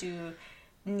that they do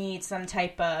need some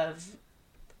type of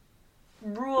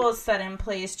rules set in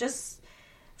place just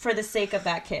for the sake of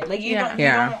that kid. Like, you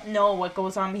don't know what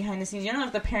goes on behind the scenes. You don't know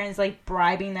if the parents, like,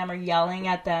 bribing them or yelling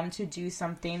at them to do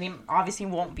something. They obviously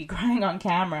won't be crying on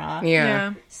camera.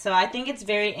 Yeah. So I think it's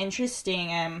very interesting.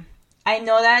 I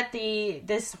know that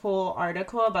this whole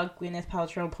article about Gwyneth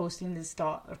Paltrow posting this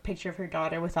picture of her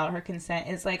daughter without her consent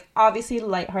is, like, obviously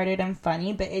lighthearted and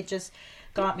funny, but it just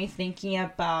got me thinking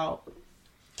about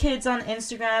kids on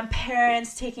Instagram,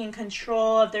 parents taking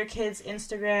control of their kids'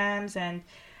 Instagrams, and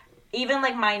even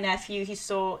like my nephew,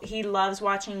 he loves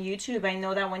watching YouTube. I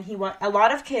know that when a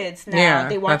lot of kids now,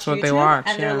 they watch YouTube,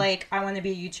 and they're like, I want to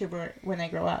be a YouTuber when I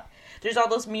grow up. There's all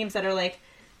those memes that are like,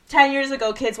 10 years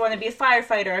ago, kids want to be a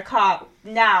firefighter, a cop.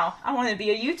 Now, I want to be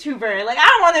a YouTuber. Like,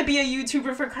 I want to be a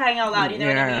YouTuber, for crying out loud. You know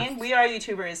what I mean? We are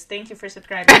YouTubers. Thank you for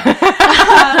subscribing.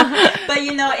 But,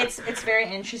 you know, it's very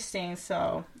interesting.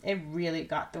 So, it really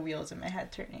got the wheels in my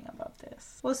head turning about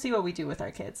this. We'll see what we do with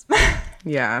our kids.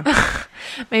 Yeah.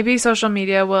 Maybe social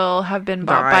media will have been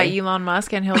bought by Elon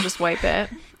Musk and he'll just wipe it.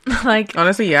 Like,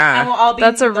 honestly, yeah. And we'll all be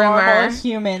that's a rumor.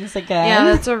 Humans again. Yeah,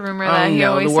 that's a rumor that he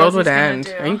always the world says would he's end.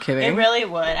 gonna do. Are you kidding? It really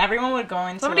would. Everyone would go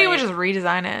into Somebody would just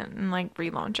redesign it and like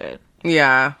relaunch it.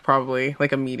 Yeah, probably,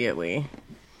 like, immediately.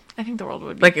 I think the world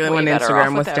would be like way when better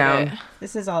Instagram off was without down. it.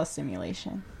 This is all a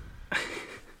simulation.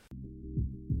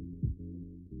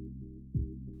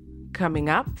 Coming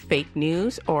up, fake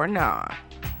news or not.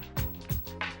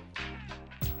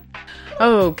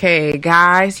 Okay,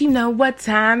 guys, you know what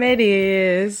time it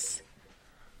is.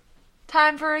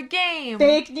 Time for a game.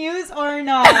 Fake news or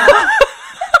not? I'm like,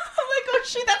 oh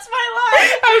shoot, that's my line.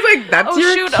 I was like, that's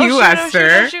your cue,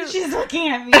 Esther. She's looking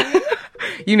at me.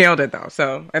 You nailed it, though,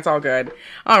 so it's all good.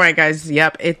 All right, guys,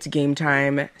 yep, it's game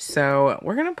time. So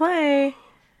we're going to play.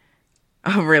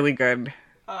 Oh, really good.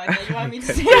 Oh, I thought you wanted me to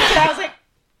say that. I was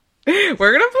like,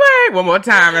 we're going to play one more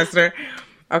time, Esther.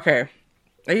 Okay.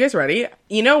 Are you guys ready?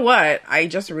 You know what? I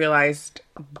just realized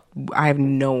I have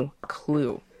no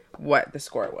clue what the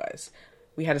score was.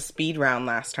 We had a speed round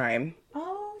last time.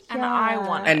 oh, yeah. And I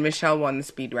won. And Michelle won the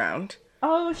speed round.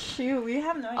 Oh shoot, we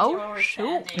have no idea Oh, where we're shoot.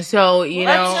 standing. So, you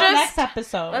Let's know, just- Next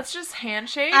episode. Let's just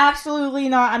handshake. Absolutely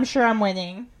not. I'm sure I'm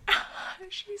winning.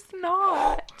 She's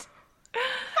not.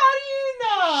 How do you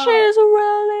know? She's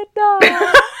really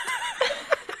not.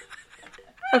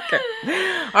 okay.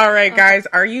 All right, guys,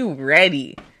 are you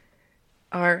ready?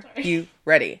 Are you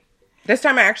ready? This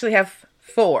time I actually have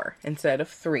 4 instead of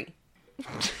 3.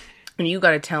 And you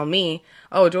got to tell me.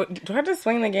 Oh, do I have to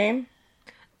explain the game?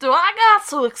 Do I got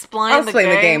to explain I'll the explain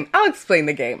game? the game. I'll explain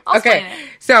the game. I'll Okay. explain it.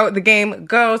 So the game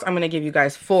goes, I'm going to give you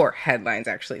guys 4 headlines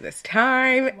actually this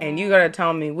time. Wow. And you got to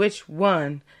tell me which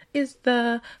one is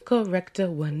the correct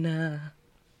one.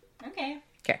 Okay.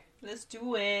 Okay. Let's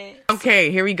do it. Okay,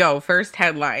 here we go. First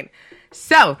headline.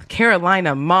 South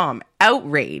Carolina mom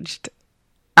outraged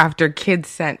after kids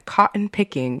sent cotton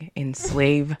picking in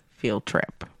slave field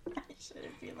trip. I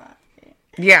shouldn't be laughing.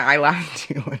 Yeah, I laughed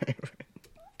too when I read it.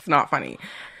 It's not funny.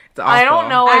 It's awful. I don't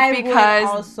know I if would because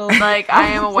also like I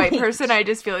am a white outrage. person, I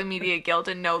just feel immediate guilt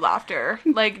and no laughter.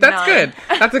 Like That's none.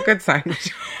 good. That's a good sign.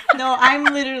 No, I'm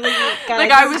literally guys,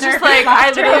 Like, I was this just nervous like, I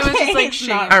laughter, literally was just okay? like, It's shame.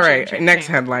 not All right, Shame, next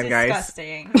shame. headline, guys.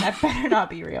 disgusting. That better not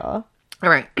be real. All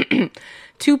right.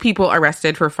 2 people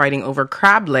arrested for fighting over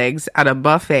crab legs at a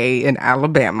buffet in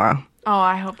Alabama. Oh,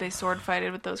 I hope they sword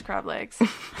fighted with those crab legs.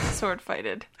 Sword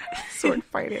fighted. Sword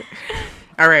fighting.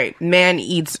 All right. Man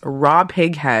eats raw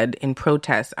pig head in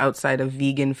protest outside a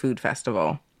vegan food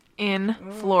festival. In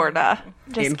Florida.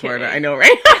 Just in kidding. Florida. I know,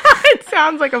 right? It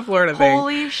sounds like a Florida thing.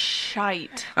 Holy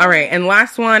shite. All right. And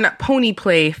last one, pony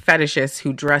play fetishists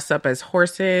who dress up as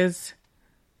horses.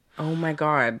 Oh my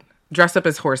God. Dress up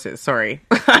as horses. Sorry.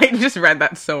 I just read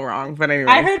that so wrong. But anyway.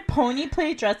 I heard pony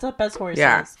play dress up as horses.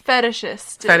 Yeah.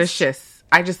 Fetishists. Fetishists.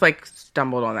 I just like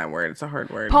stumbled on that word. It's a hard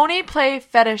word. Pony play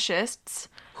fetishists.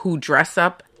 Who dress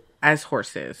up as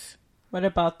horses. What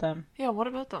about them? Yeah, what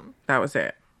about them? That was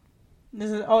it. This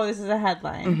is a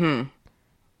headline. Mm-hmm.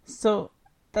 So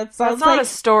that That's sounds not like a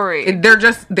story.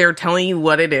 They're telling you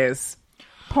what it is.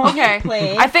 pony Okay.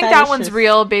 play. I think that one's fetishes.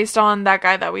 real based on that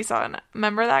guy that we saw.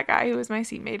 Remember that guy who was my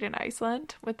seatmate in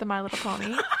Iceland with the My Little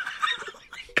Pony?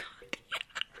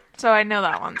 So I know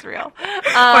that one's real.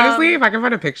 Honestly, if I can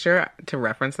find a picture to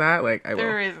reference that, like I will.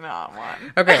 There is not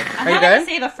one. Okay, I'm are you not gonna good?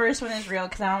 say the first one is real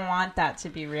because I don't want that to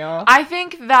be real. I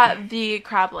think that the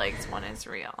crab legs one is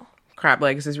real. Crab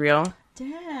legs is real.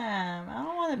 Damn, I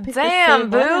don't want to pick Damn,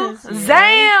 the same boo. one as you.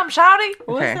 Damn, shouty.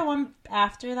 What Okay. was the one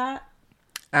after that?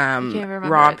 Can't remember.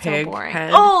 Raw It's so pig boring.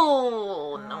 head.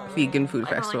 Oh, no. Vegan food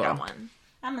I don't like festival. that one.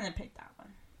 I'm gonna pick that one.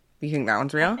 You think that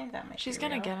one's I real? think that might She's be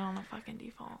gonna real. get it on the fucking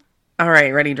default. All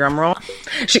right, ready? Drum roll.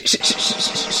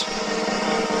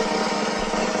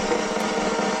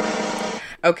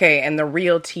 Okay, and the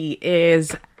real tea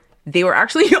is they were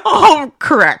actually all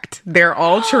correct. They're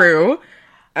all true.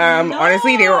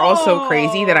 Honestly, they were all so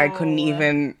crazy that I couldn't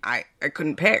even I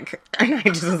couldn't pick. And I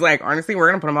just was like, honestly, we're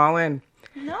gonna put them all in.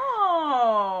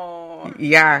 No.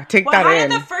 Yeah, take Well, that how in.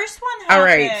 did the first one happen? All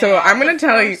right, so I'm gonna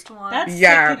tell you First one. That's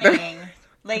Yeah, sickening.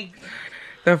 Like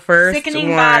the first sickening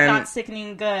one. bad, not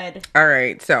sickening good. All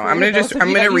right, so I'm those of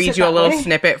gonna you that use read it you a that little way.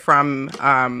 snippet from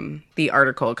the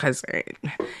article because it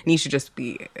needs to just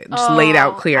be laid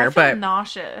out clear. I feel But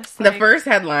nauseous. the first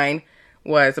headline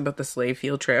was about the slave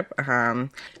field trip.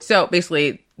 So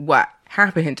basically, what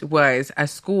happened was a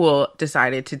school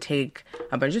decided to take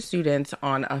a bunch of students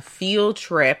on a field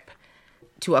trip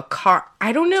to a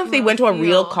I don't know if they went to a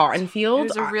real field. cotton field. It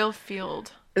was a real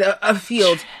field. A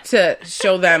field to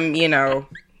show them, you know,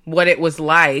 what it was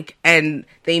like, and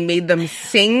they made them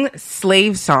sing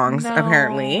slave songs. No.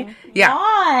 Apparently, yeah,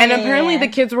 Why? and apparently the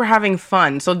kids were having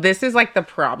fun. So this is like the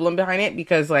problem behind it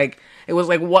because like it was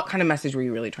like, what kind of message were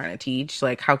you really trying to teach?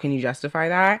 Like, how can you justify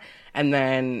that? And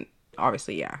then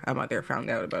obviously, yeah, a mother found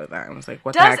out about that and was like,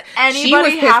 what Does the heck? She was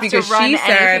anybody pissed have to because run she anything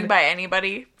said, by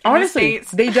anybody? in the honestly,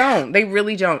 States? they don't. They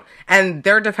really don't. And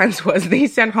their defense was they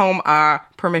sent home a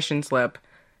permission slip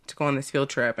to go on this field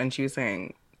trip, and she was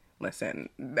saying, listen,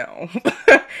 no. You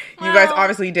guys Well-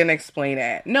 obviously didn't explain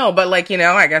it. No, but like, you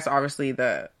know, I guess obviously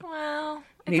Well,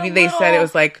 it's maybe a they said it little-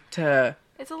 was like to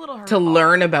It's a little hurtful.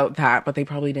 learn about that, but they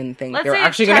probably didn't think Let's they were say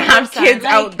actually going to have 10%. kids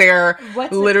Like, out there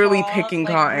What's it literally called? picking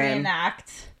Like, cotton.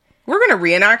 Reenact. We're going to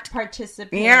reenact.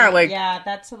 Participate. Yeah, like- yeah,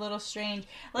 that's a little strange.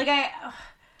 Like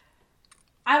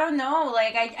I don't know.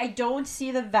 Like I don't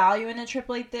see the value in a trip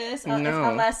like this No.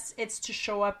 unless it's to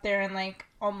show up there and like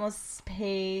almost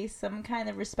pay some kind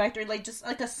of respect or like just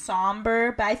like a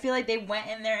somber. But I feel like they went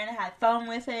in there and had fun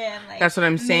with it and like That's what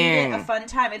I'm made saying. it a fun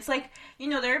time. It's like, you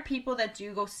know, there are people that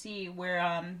do go see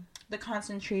where the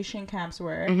concentration camps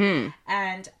were, Mm-hmm.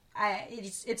 and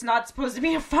it's not supposed to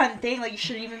be a fun thing. Like, you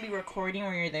shouldn't even be recording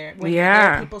when you're there. When Yeah.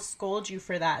 you're there, people scold you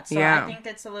for that. So Yeah. I think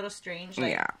it's a little strange.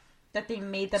 Like, Yeah. that they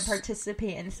made them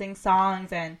participate and sing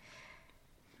songs. And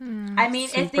I mean,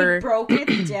 if Super. they broke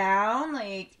it down,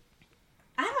 like,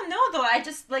 I don't know though. I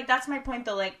just, like, that's my point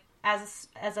though. Like, as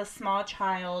a small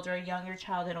child or a younger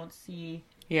child, I don't see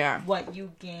Yeah. what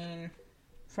you gain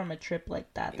from a trip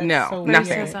like that. That's No, so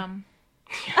nothing. weird. Racism.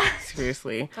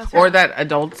 Seriously. That's Or right. that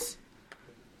adults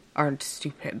are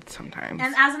stupid sometimes.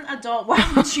 And as an adult, why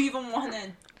would you even want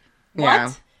to? Yeah.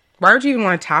 What? Why would you even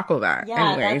want to tackle that?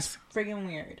 Yeah, Anyways. that's friggin'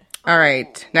 weird. All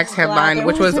right. Next Glad headline, there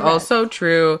which was was a rest. also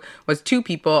true, was 2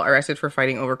 people arrested for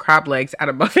fighting over crab legs at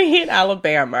a buffet in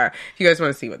Alabama. If you guys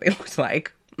want to see what they looked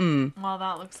like. Well,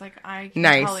 that looks like I can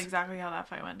Nice. tell exactly how that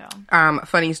fight went down.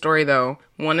 Funny story though.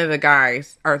 One of the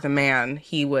guys, or the man,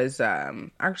 he was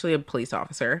actually a police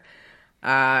officer.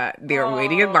 They were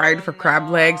waiting in line for crab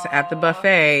legs at the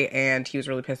buffet, and he was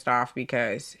really pissed off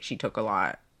because she took a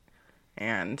lot,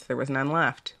 and there was none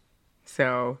left.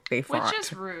 So they fought. Which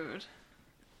is rude.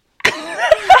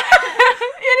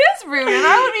 It is rude, and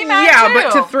I would be mad yeah, too.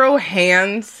 but to throw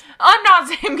hands. I'm not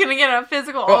saying I'm gonna get in a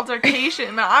physical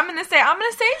altercation, but I'm gonna say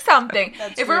something.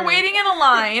 That's if we're rude. waiting in a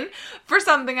line for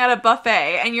something at a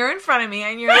buffet and you're in front of me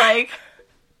and you're like,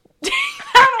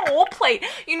 have a whole plate,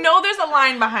 you know there's a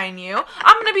line behind you.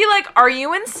 I'm gonna be like, are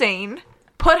you insane?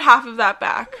 Put half of that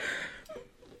back.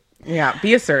 Yeah,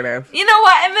 be assertive. You know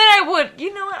what? And then I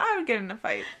would get in a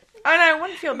fight. And I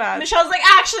wouldn't feel bad. Michelle's like,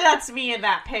 actually, that's me in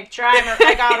that picture.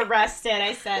 I got arrested.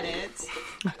 I said it.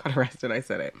 I got arrested. I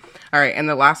said it. All right, and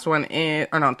the last one is,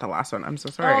 or not the last one. I'm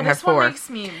so sorry. I have this 4. one makes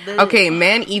me... Okay,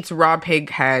 man eats raw pig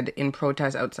head in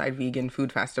protest outside vegan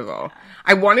food festival.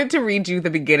 I wanted to read you the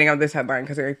beginning of this headline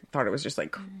because I thought it was just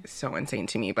like so insane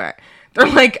to me. But they're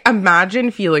like,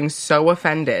 imagine feeling so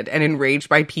offended and enraged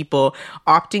by people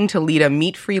opting to lead a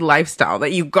meat-free lifestyle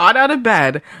that you got out of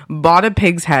bed, bought a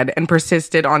pig's head, and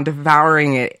persisted on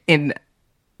devouring it in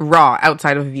raw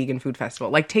outside of a vegan food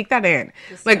festival. Like, take that in.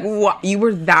 Like, what? You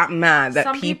were that mad that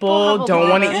Some people have a don't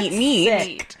lot want to of eat meat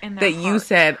hate in their that you heart.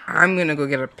 said, I'm gonna go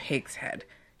get a pig's head.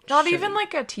 Not even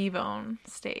like a T-bone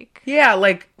steak. Yeah,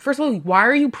 like, first of all, why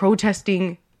are you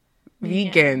protesting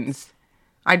vegans?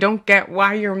 I don't get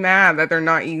why you're mad that they're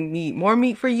not eating meat. More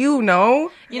meat for you,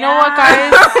 no? You know what,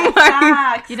 guys?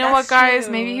 Facts. You know what, guys?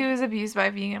 True. Maybe he was abused by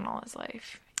a vegan all his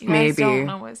life. You guys Maybe. don't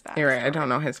know his backstory. You're right, I don't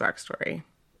know his backstory.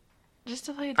 Just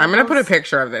to play I'm gonna put a devil's-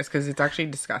 picture of this because it's actually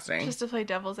disgusting. Just to play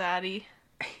devil's addy.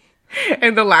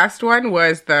 And the last one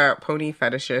was the pony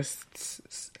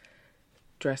fetishists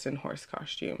dress in horse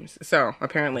costumes. So,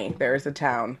 apparently, there's a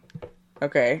town.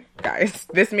 Okay, guys,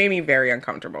 this made me very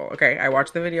uncomfortable. Okay, I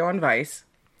watched the video on Vice.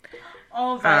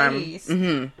 Oh, Vice.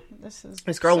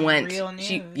 This girl some went. real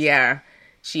news.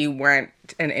 She went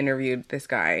and interviewed this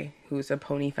guy who's a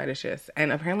pony fetishist,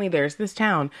 and apparently there's this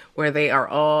town where they are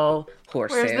all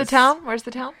horses. Where's the town? Where's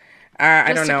the town? I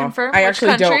Just don't to know. confirm, I which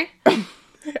actually country? don't.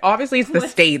 Obviously, it's the What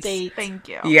states. state? Thank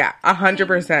you. Yeah,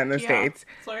 100% the Yeah. states.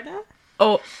 Florida?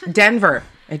 Oh, Denver.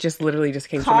 It just literally just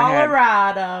came to my head.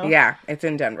 Colorado. Yeah, it's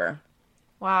in Denver.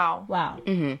 Wow. Wow.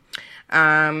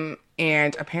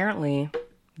 And apparently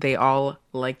they all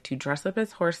like to dress up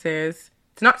as horses.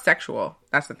 It's not sexual.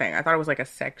 That's the thing. I thought it was like a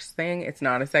sex thing. It's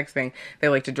not a sex thing. They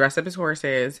like to dress up as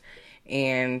horses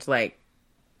and like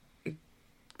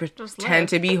pretend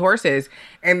to be horses.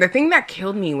 And the thing that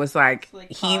killed me was like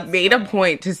he made a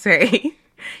point to say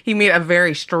he made a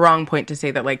very strong point to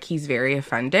say that like he's very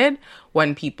offended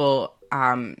when people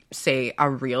say a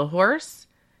real horse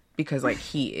because like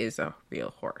he is a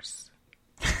real horse.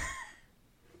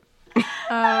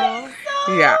 Oh.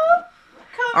 Yeah.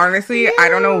 Honestly, I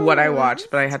don't know what I watched,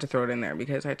 but I had to throw it in there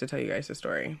because I had to tell you guys the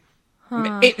story.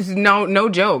 It's no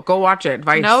joke. Go watch it.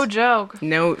 Vice. No joke.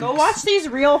 No. Go watch these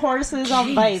real horses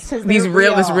on Vice. 'Cause This they're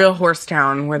real horse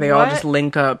town where they all What? just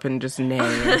link up and just neigh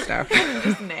and stuff.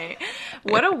 Nay.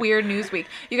 What a weird news week.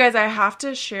 You guys, I have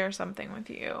to share something with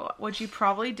you, which you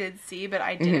probably did see, but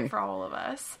I did it for all of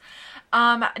us.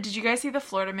 Did you guys see the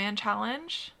Florida Man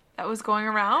Challenge that was going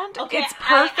around? Okay, It's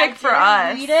perfect for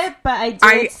I us. didn't read it, but I did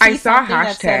I see saw something that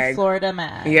hashtag. said Florida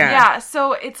Man. Yeah. Yeah,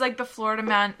 so it's like the Florida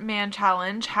Man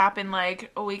Challenge happened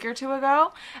like a week or two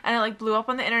ago, and it like blew up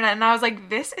on the internet, and I was like,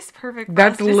 this is perfect for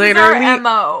That's us. This literally- is our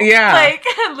MO. yeah. Like,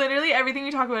 literally everything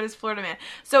you talk about is Florida Man.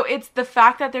 So it's the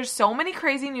fact that there's so many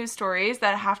crazy news stories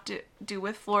that have to do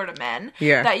with Florida men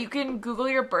Yeah. that you can Google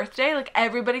your birthday. Like,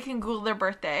 everybody can Google their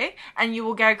birthday, and you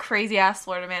will get a crazy-ass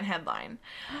Florida Man headline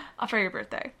for your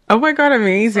birthday. Oh my god, So I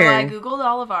amazing. Googled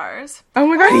all of ours. Oh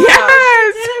my god,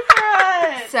 yes! Did it for us.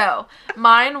 that? So,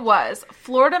 mine was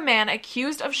Florida man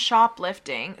accused of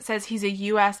shoplifting says he's a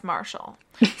U.S. Marshal.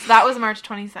 So that was March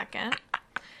 22nd.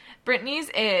 Brittany's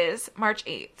is March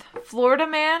 8th. Florida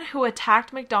man who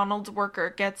attacked McDonald's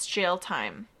worker gets jail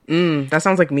time. That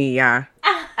sounds like me, yeah.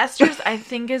 Esther's, I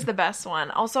think, is the best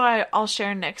one. Also, I'll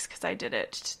share Nick's because I did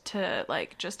it to,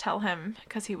 like, just tell him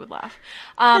because he would laugh.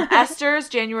 Esther's,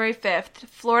 January 5th.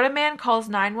 Florida man calls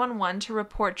 911 to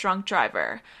report drunk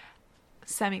driver.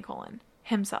 Semicolon.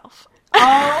 Himself.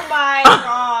 Oh my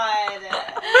god.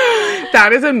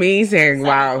 That is amazing.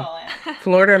 Wow. Semicolon.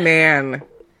 Florida man.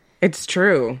 It's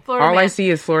true. Florida All man. I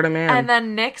see is Florida man. And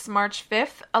then Nick's, March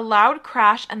 5th. A loud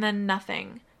crash and then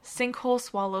nothing. Sinkhole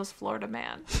swallows Florida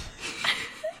man.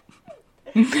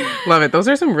 Love it. Those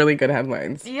are some really good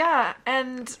headlines. Yeah,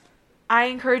 and I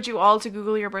encourage you all to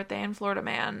Google your birthday in Florida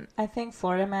man. I think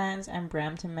Florida mans and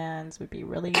Brampton mans would be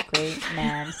really great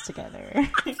mans together.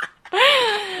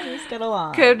 Just get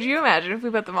along. Could you imagine if we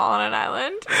put them all on an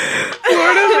island?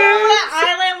 Florida man.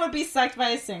 That island would be sucked by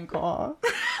a sinkhole.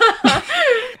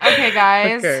 Okay,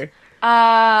 guys. Okay.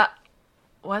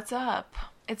 What's up?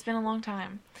 It's been a long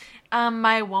time.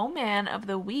 My woman of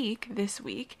the week this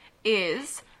week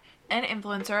is an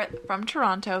influencer from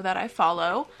Toronto that I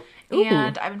follow. Ooh.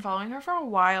 And I've been following her for a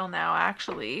while now,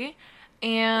 actually.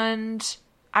 And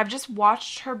I've just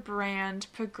watched her brand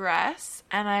progress,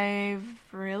 and I've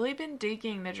really been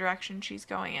digging the direction she's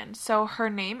going in. So her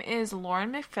name is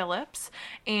Lauren McPhillips,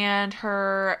 and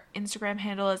her Instagram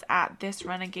handle is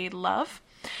 @thisrenegadelove.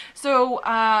 So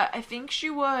I think she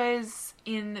was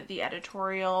in the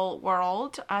editorial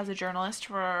world as a journalist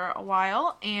for a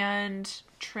while and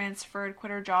transferred,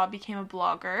 quit her job, became a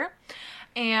blogger,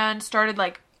 and started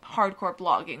like hardcore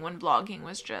blogging when blogging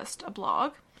was just a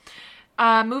blog.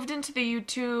 Moved into the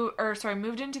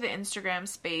Instagram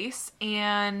space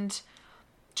and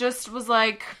just was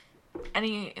like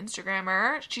any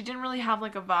Instagrammer. She didn't really have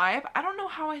like a vibe. I don't know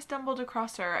how I stumbled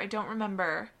across her. I don't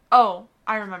remember. Oh,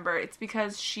 I remember. It's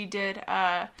because she did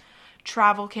a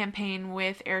travel campaign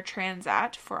with Air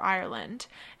Transat for Ireland.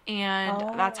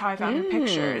 And that's how I found her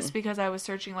pictures, because I was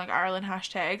searching like Ireland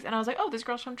hashtags and I was like, oh, this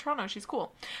girl's from Toronto. She's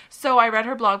cool. So I read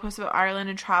her blog posts about Ireland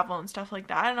and travel and stuff like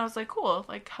that. And I was like, cool,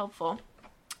 like helpful.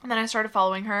 And then I started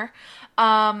following her.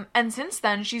 And since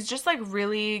then, she's just like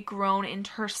really grown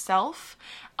into herself.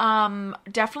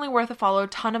 Definitely worth a follow.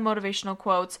 Ton of motivational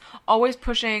quotes. Always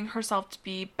pushing herself to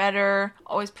be better.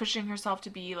 Always pushing herself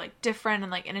to be like different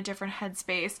and like in a different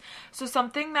headspace. So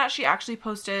something that she actually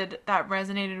posted that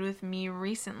resonated with me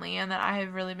recently and that I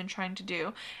have really been trying to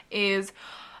do is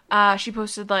she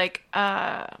posted like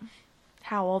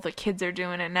how all the kids are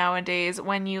doing it nowadays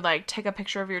when you like take a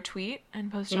picture of your tweet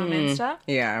and post it on Insta.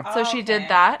 Yeah. So she did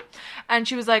that. And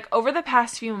she was like, over the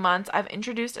past few months, I've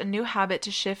introduced a new habit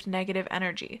to shift negative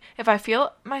energy. If I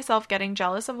feel myself getting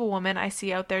jealous of a woman I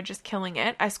see out there just killing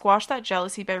it, I squash that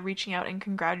jealousy by reaching out and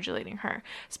congratulating her.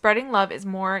 Spreading love is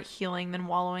more healing than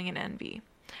wallowing in envy.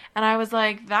 And I was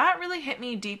like, that really hit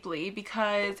me deeply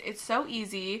because it's so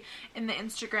easy in the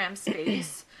Instagram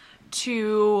space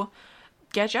to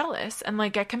get jealous and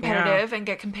like get competitive and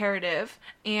get comparative,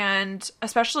 and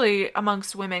especially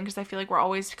amongst women, because I feel like we're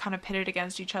always kind of pitted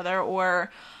against each other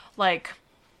or like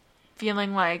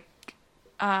feeling like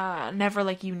never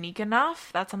like unique enough.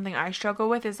 That's something I struggle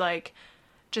with, is like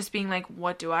just being like,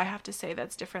 what do I have to say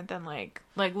that's different than like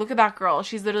look at that girl,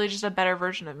 she's literally just a better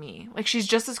version of me. Like she's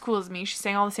just as cool as me, she's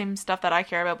saying all the same stuff that I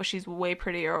care about, but she's way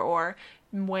prettier or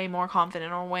way more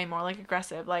confident or way more like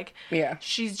aggressive. Like Yeah.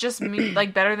 she's just me,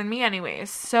 like better than me anyways.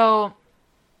 So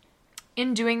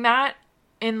in doing that,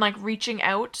 in like reaching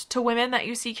out to women that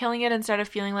you see killing it instead of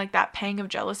feeling like that pang of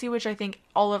jealousy, which I think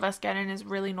all of us get in, is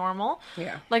really normal.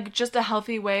 Yeah. Like just a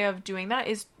healthy way of doing that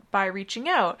is by reaching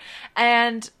out.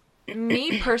 And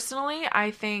me personally,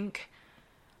 I think,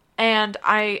 and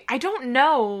I don't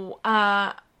know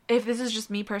if this is just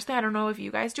me personally, I don't know if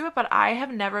you guys do it, but I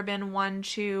have never been one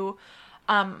to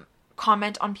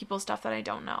comment on people's stuff that I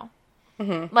don't know.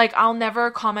 Mm-hmm. Like I'll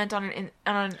never comment on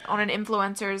an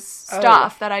influencer's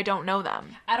stuff that I don't know them.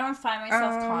 I don't find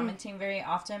myself commenting very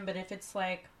often, but if it's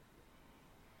like,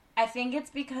 I think it's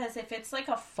because if it's like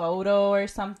a photo or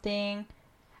something,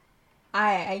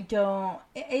 I don't.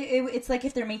 It's like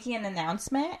if they're making an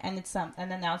announcement and it's an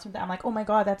announcement that I'm like, oh my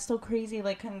god, that's so crazy!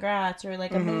 Like congrats, or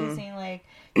like amazing, like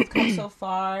you've come so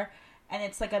far, and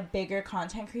it's like a bigger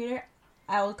content creator.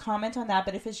 I'll comment on that,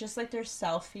 but if it's just like their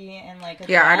selfie and like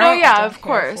of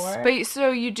course. But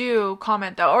so you do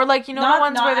comment though, or like, you know, the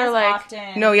ones where they're like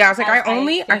often No, yeah, it's like I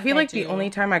think feel like the only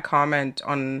time I comment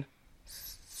on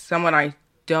someone I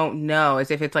don't know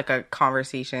is if it's like a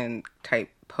conversation type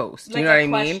post. Do Like you know what a I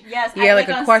mean? question- yes, yeah, I like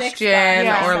think a on question Sixth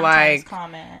Box, or sometimes like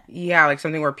comment. yeah, like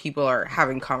something where people are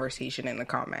having conversation in the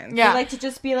comments. Yeah. They like to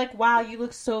just be like, "Wow, you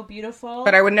look so beautiful."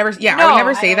 But I would never, I would No, never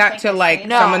I say don't that think to I like say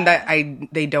someone that. that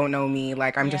they don't know me.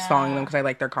 Like I'm just following them because I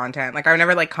like their content. Like I would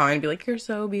never like comment and be like, "You're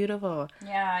so beautiful,"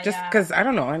 yeah, just because I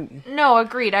don't know. No,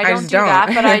 agreed. I don't just do that,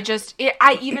 don't. but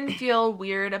I even feel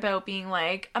weird about being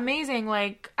like, amazing,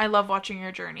 like, I love watching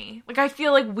your journey. Like, I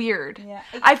feel like weird. Yeah.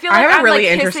 I feel like I'm like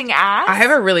kissing ass. I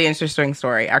have a really interesting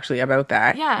story actually about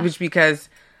that. Yeah. Which because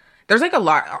there's like a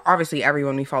lot, obviously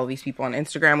everyone, we follow these people on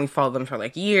Instagram, we follow them for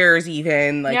like years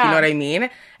even, like, you know what I mean?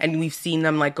 And we've seen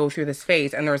them like go through this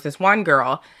phase. And there was this one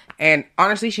girl, and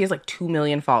honestly, she has like 2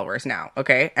 million followers now,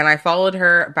 okay? And I followed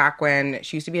her back when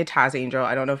she used to be a Taz Angel.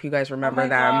 I don't know if you guys remember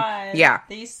them. God. Yeah.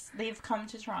 They've come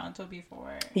to Toronto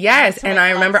before. Yes, To, and like,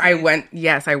 I remember I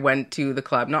Luxie's. went to the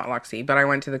club, not Luxie, but I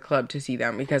went to the club to see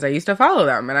them because I used to follow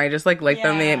them and I just like liked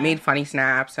them. They Yeah. made funny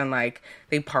snaps and like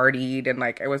they partied and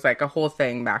like it was like a whole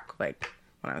thing back like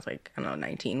when I was like, I don't know,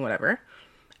 19, whatever.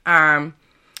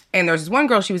 And there was this one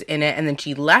girl, she was in it, and then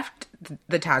she left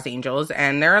the Taz Angels,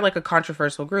 and they're like a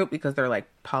controversial group because they're like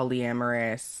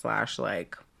polyamorous /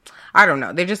 like, I don't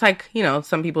know. They just like, you know,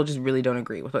 some people just really don't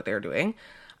agree with what they're doing.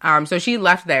 So she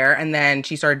left there, and then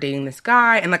she started dating this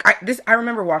guy, and like I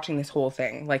remember watching this whole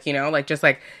thing, like, you know, like just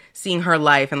like seeing her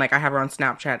life, and like I have her on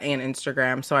Snapchat and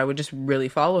Instagram, so I would just really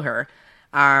follow her.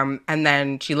 And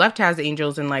then she left Taz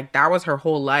Angels, and like that was her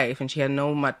whole life, and she had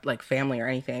no much like family or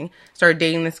anything. Started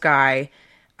dating this guy.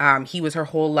 He was her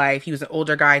whole life. He was an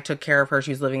older guy, took care of her.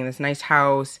 She was living in this nice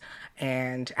house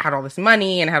and had all this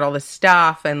money and had all this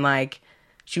stuff, and like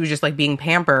she was just like being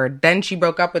pampered. Then she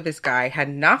broke up with this guy, had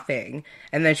nothing,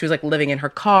 and then she was like living in her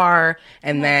car,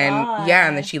 and then God. yeah,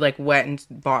 and then she like went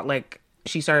and bought like,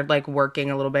 she started like working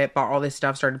a little bit, bought all this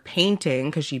stuff, started painting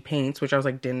because she paints, which I was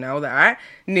like, didn't know that.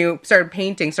 Started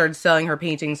painting, started selling her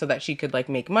paintings so that she could like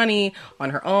make money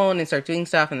on her own and start doing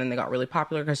stuff. And then they got really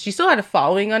popular because she still had a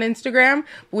following on Instagram,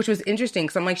 which was interesting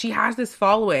because I'm like, she has this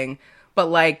following, but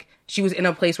like she was in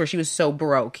a place where she was so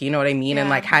broke, you know what I mean? And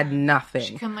like had nothing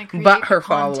She can, like, create but her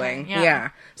content, following. yeah. Yeah.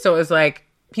 So it was like,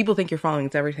 people think your following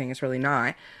is everything. It's really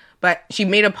not. But she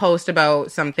made a post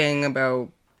about something about,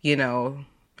 you know,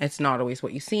 it's not always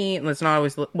what you see, and it's not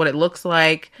always what it looks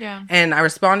like. Yeah. And I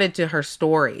responded to her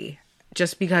story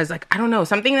just because, like, I don't know,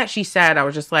 something that she said, I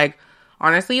was just like,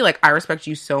 honestly, like, I respect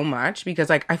you so much because,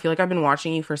 like, I feel like I've been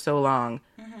watching you for so long,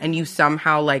 and you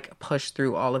somehow, like, pushed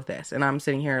through all of this. And I'm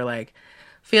sitting here, like,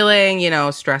 feeling, you know,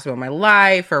 stressed about my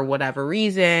life for whatever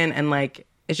reason. And, like,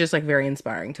 it's just, like, very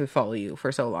inspiring to follow you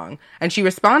for so long. And she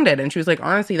responded, and she was like,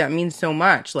 honestly, that means so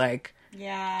much, like,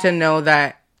 Yeah. to know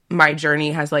that my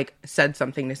journey has like said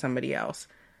something to somebody else,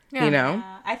 you know?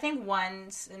 I think one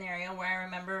scenario where I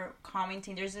remember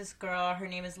commenting, there's this girl, her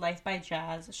name is Life by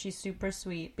Jazz. She's super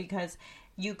sweet because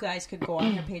you guys could go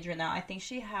on her page right now. I think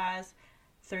she has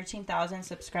 13,000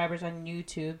 subscribers on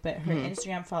YouTube, but her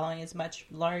Instagram following is much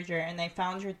larger. And I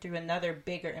found her through another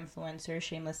bigger influencer,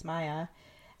 Shameless Maya.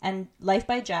 And Life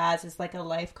by Jazz is like a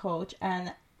life coach,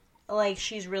 and like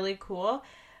she's really cool.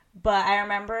 But I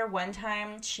remember one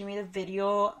time she made a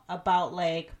video about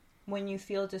like when you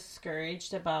feel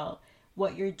discouraged about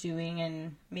what you're doing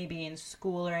and maybe in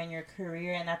school or in your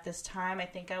career. And at this time, I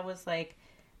think I was like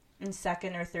in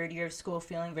second or third year of school,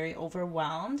 feeling very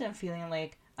overwhelmed and feeling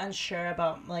like unsure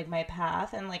about like my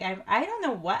path. And like I don't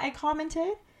know what I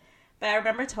commented, but I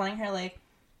remember telling her like,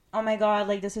 oh my God,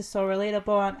 like this is so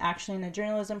relatable. I'm actually in a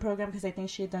journalism program, because I think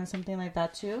she had done something like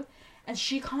that too. And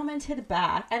she commented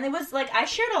back, and it was like I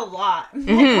shared a lot in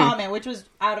my comment, which was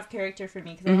out of character for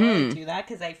me because I don't really do that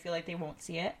because I feel like they won't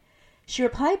see it. She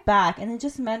replied back, and it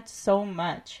just meant so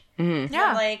much.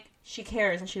 Yeah. Like she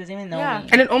cares, and she doesn't even know Yeah. me.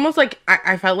 And it almost like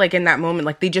I felt like in that moment,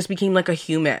 like they just became like a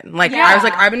human. Like Yeah. I was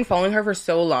like, I've been following her for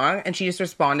so long, and she just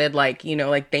responded like, you know,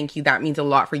 like, thank you. That means a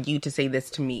lot for you to say this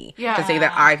to me. Yeah. To say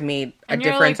that I've made a And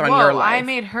you're difference like, on your "Whoa, life. I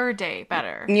made her day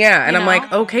better." Yeah, and You I'm know?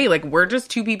 like, okay, like we're just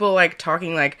two people like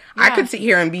talking. Like I Yeah. could sit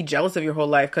here and be jealous of your whole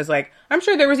life because like I'm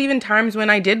sure there was even times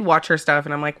when I did watch her stuff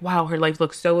and I'm like, wow, her life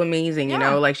looks so amazing. You Yeah.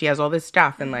 know, like she has all this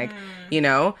stuff and like, you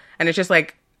know, and it's just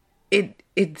like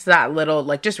it's that little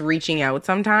like just reaching out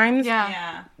sometimes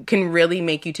Yeah. can really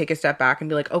make you take a step back and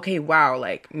be like, okay, wow,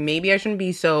 like maybe I shouldn't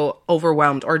be so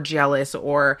overwhelmed or jealous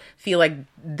or feel like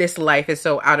this life is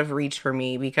so out of reach for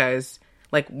me because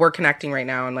like we're connecting right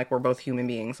now and like we're both human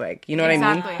beings, like, you know what I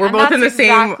Exactly. mean? We're And both in the that's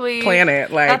same exactly-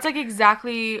 planet. Like that's like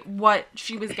exactly what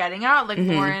she was getting at, like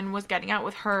Lauren was getting at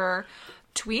with her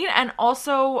tweet. And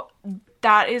also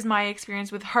that is my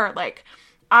experience with her. Like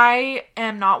I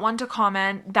am not one to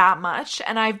comment that much,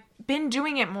 and I've been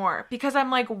doing it more because I'm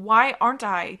like, why aren't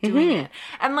I doing it?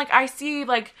 And like, I see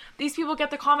like these people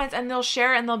get the comments and they'll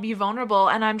share and they'll be vulnerable.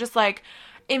 And I'm just like,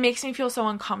 it makes me feel so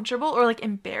uncomfortable or like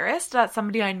embarrassed that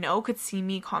somebody I know could see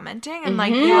me commenting and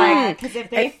like be like, because if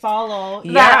they follow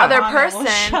that other on, it will person.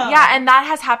 show. Yeah, and that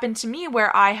has happened to me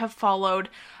where I have followed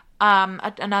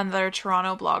another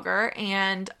Toronto blogger,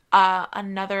 and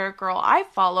another girl I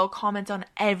follow comments on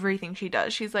everything she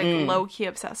does. She's like low-key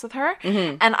obsessed with her.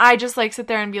 And I just like sit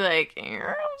there and be like,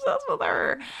 you're obsessed with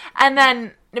her. And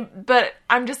then, but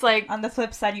I'm just like, on the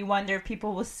flip side, you wonder if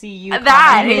people will see you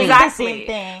that commenting exactly the same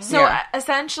thing. So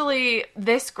essentially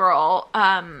this girl,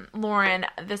 Lauren,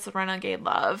 this Renegade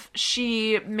Love,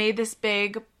 she made this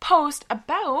big post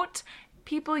about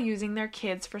people using their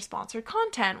kids for sponsored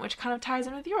content, which kind of ties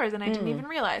in with yours, and I didn't even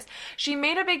realize. She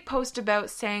made a big post about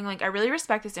saying, like, I really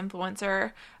respect this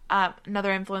influencer,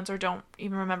 another influencer, don't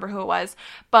even remember who it was,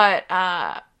 but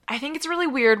I think it's really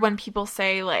weird when people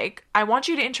say, like, I want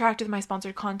you to interact with my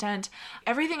sponsored content.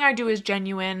 Everything I do is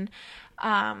genuine.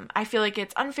 I feel like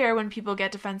it's unfair when people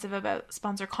get defensive about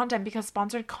sponsored content because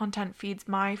sponsored content feeds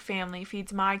my family,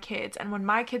 feeds my kids. And when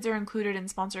my kids are included in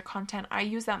sponsored content, I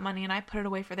use that money and I put it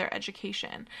away for their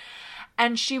education.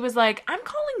 And she was like, I'm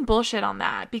calling bullshit on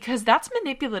that because that's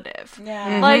manipulative.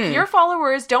 Yeah. Like, your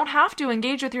followers don't have to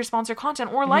engage with your sponsored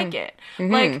content or like it.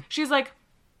 Like, she's like,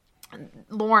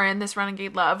 Lauren, this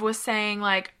Renegade Love, was saying,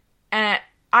 like, and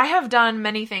I have done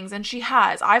many things, and she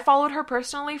has. I followed her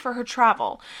personally for her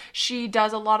travel. She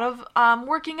does a lot of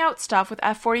working out stuff with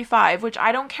F45, which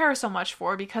I don't care so much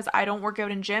for because I don't work out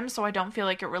in gyms, so I don't feel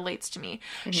like it relates to me.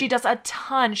 She does a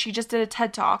ton. She just did a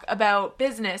TED Talk about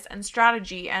business and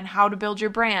strategy and how to build your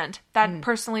brand. That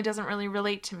personally doesn't really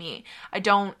relate to me. I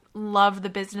don't love the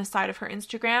business side of her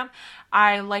Instagram.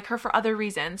 I like her for other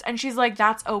reasons. And she's like,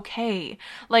 that's okay.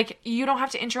 Like, you don't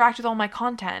have to interact with all my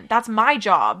content. That's my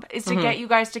job, is to get you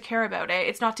guys to care about it.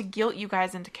 It's not to guilt you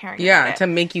guys into caring about it. to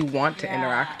make you want to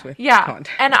interact with content.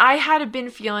 And I had been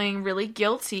feeling really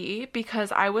guilty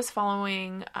because I was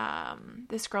following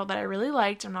this girl that I really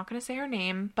liked. I'm not going to say her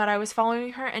name, but I was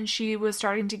following her, and she was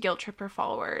starting to guilt trip her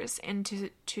followers into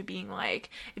being like,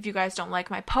 if you guys don't like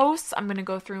my posts, I'm going to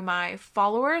go through my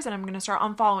followers and I'm going to start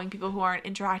unfollowing people who aren't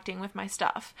interacting with my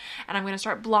stuff. And I'm going to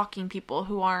start blocking people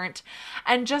who aren't.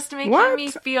 And just making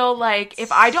me feel like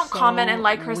if I don't comment and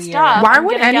like her stuff, why I'm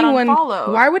would gonna anyone get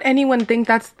unfollowed. why would anyone think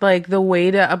that's like the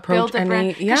way to approach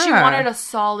any Because she wanted a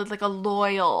solid, like a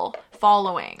loyal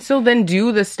following. So then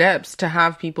do the steps to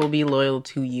have people be loyal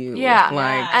to you.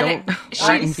 Like, don't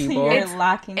threaten people. You're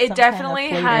lacking It some definitely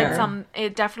kind of had flavor. some.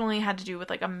 It definitely had to do with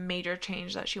like a major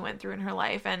change that she went through in her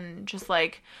life, and just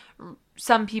like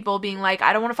some people being like,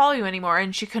 I don't want to follow you anymore,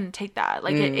 and she couldn't take that.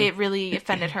 Like it really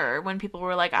offended her when people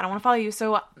were like, I don't want to follow you.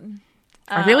 So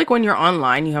I feel like when you're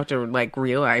online, you have to like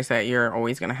realize that you're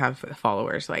always going to have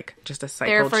followers, like just a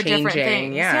cycle for changing. different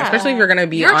things. Yeah, especially if you're going to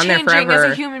be you're on there changing forever.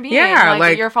 as a human being. Yeah,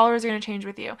 like your followers are going to change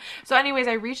with you. So anyways,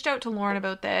 I reached out to Lauren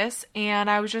about this, and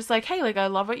I was just like, hey, like, I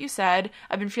love what you said.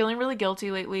 I've been feeling really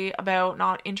guilty lately about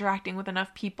not interacting with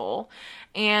enough people.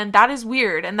 And that is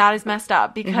weird, and that is messed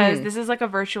up because this is like a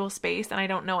virtual space, and I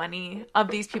don't know any of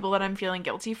these people that I'm feeling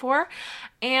guilty for.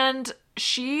 And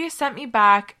she sent me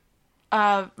back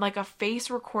like a face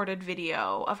recorded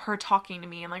video of her talking to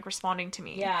me and like responding to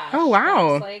me. Yeah. Oh,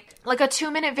 wow. Like a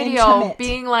 2-minute video Intimate.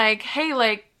 being like, hey,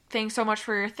 like, thanks so much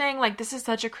for your thing. Like, this is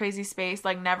such a crazy space.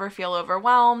 Like, never feel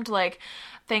overwhelmed. Like,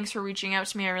 thanks for reaching out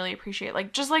to me. I really appreciate it.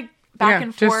 Like, just like back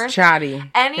and forth. Just chatty.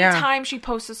 Anytime she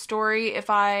posts a story, if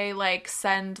I like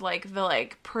send like the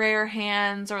like prayer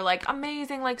hands or like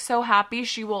amazing, like so happy,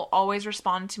 she will always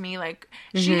respond to me. Like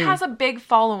she has a big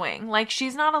following. Like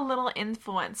she's not a little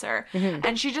influencer,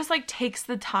 and she just like takes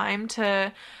the time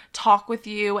to talk with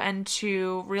you and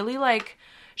to really like,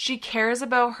 she cares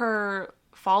about her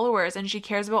followers and she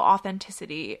cares about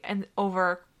authenticity and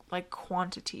over like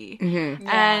quantity.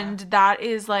 And that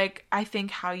is like, I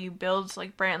think, how you build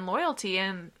like brand loyalty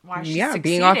and why she's succeeding.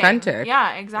 Being authentic.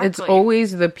 Yeah, exactly. It's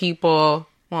always the people,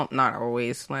 well, not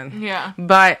always, Lynn. Yeah.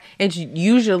 But it's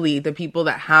usually the people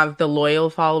that have the loyal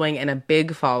following and a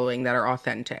big following that are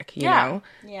authentic, you know?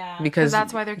 Yeah. Because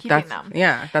that's why they're keeping them.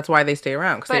 Yeah, that's why they stay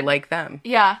around, because they But- like them.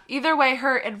 Yeah. Either way,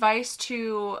 her advice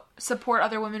to support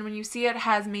other women when you see it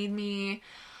has made me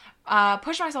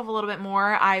push myself a little bit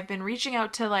more. I've been reaching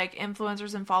out to like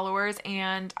influencers and followers,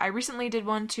 and I recently did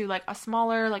one to like a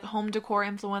smaller like home decor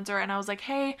influencer, and I was like,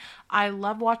 hey, I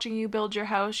love watching you build your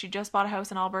house. She just bought a house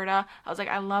in Alberta. I was like,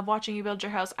 I love watching you build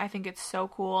your house. I think it's so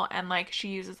cool. And like she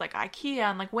uses like IKEA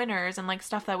and like Winners and like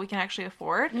stuff that we can actually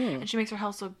afford, and she makes her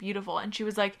house look beautiful. And she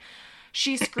was like,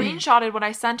 she screenshotted what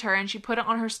I sent her and she put it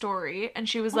on her story and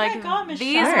she was my like, God, these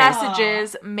Michelle.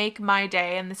 messages make my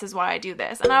day and this is why I do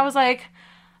this. And I was like,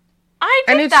 I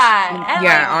And did it's that. And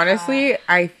yeah, like, honestly,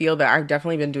 I feel that I've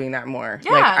definitely been doing that more.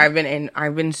 Yeah. Like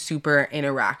I've been super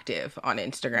interactive on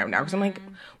Instagram now because I'm like,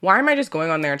 why am I just going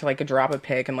on there to like drop a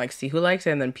pic and like see who likes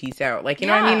it and then peace out? Like, you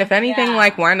know what I Yeah. mean? If anything, Yeah.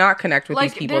 like why not connect with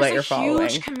like these people that you're there's a following?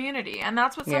 huge community and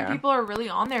that's what some Yeah. people are really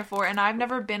on there for. And I've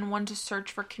never been one to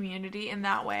search for community in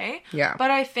that way. Yeah. But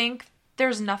I think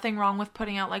there's nothing wrong with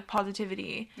putting out like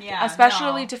positivity, Yeah,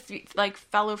 especially no. to like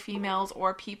fellow females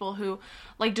or people who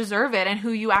like deserve it and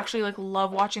who you actually like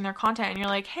love watching their content and you're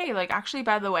like, hey, like actually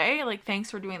by the way, like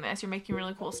thanks for doing this, you're making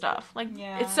really cool stuff. Like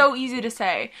Yeah. it's so easy to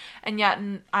say and yet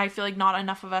I feel like not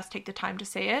enough of us take the time to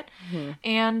say it.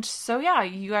 And so yeah,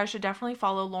 you guys should definitely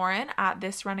follow Lauren at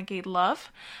This Renegade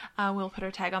Love. We'll put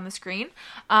her tag on the screen.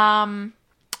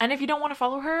 And if you don't want to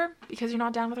follow her because you're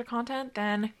not down with her content,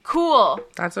 then cool.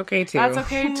 That's okay too. That's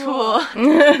okay, Tool.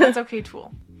 That's okay,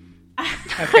 Tool.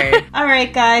 Okay. All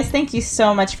right, guys. Thank you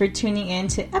so much for tuning in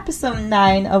to episode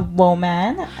 9 of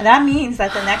Woman. That means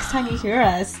that the next time you hear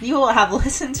us, you will have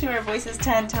listened to our voices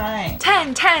 10 times.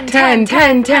 10. 10. Don't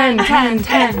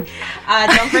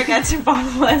forget to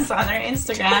follow us on our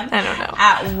Instagram I don't know.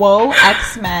 at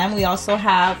WoXMem. We also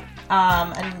have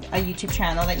a YouTube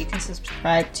channel that you can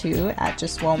subscribe to at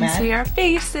Just Woman. See our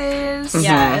faces.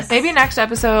 Yes. Maybe next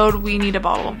episode we need a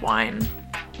bottle of wine.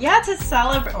 Yeah, to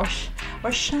celebrate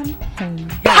or champagne.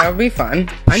 Yeah, that would be fun.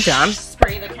 I'm down.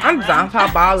 Spray the camera. I'm down for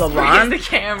a bottle of Sprays wine. the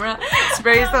camera.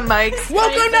 Sprays the mics.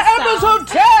 Welcome the to episode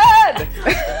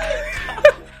 10!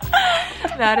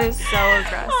 That is so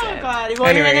aggressive. Oh god.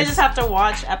 Well, you're gonna Anyways. just have to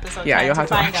watch episode 10 you'll to have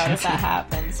to find watch out it. if that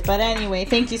happens. But anyway,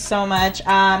 thank you so much.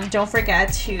 Don't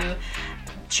forget to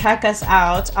check us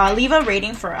out. Leave a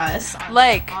rating for us.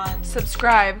 Like, on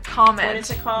subscribe, comment, what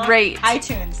is it called? rate,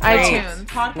 iTunes. iTunes,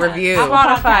 Podcast. Review.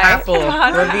 Spotify. Apple.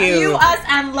 Review. Review us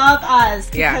and love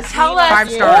us. Yeah. because we Tell love us, 5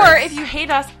 you. stars. or if you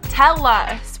hate us, tell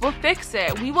us. We'll fix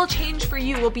it. We will change for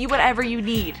you. We'll be whatever you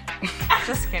need.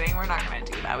 Just kidding. We're not gonna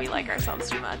do that. We like ourselves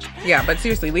too much. Yeah, but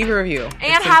seriously, leave a review. And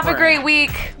It's have a important. great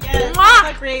week. Yes, Mwah!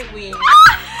 have a great week.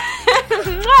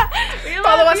 We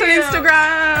Follow love us on you.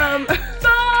 Instagram.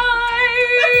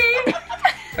 Bye.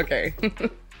 Okay.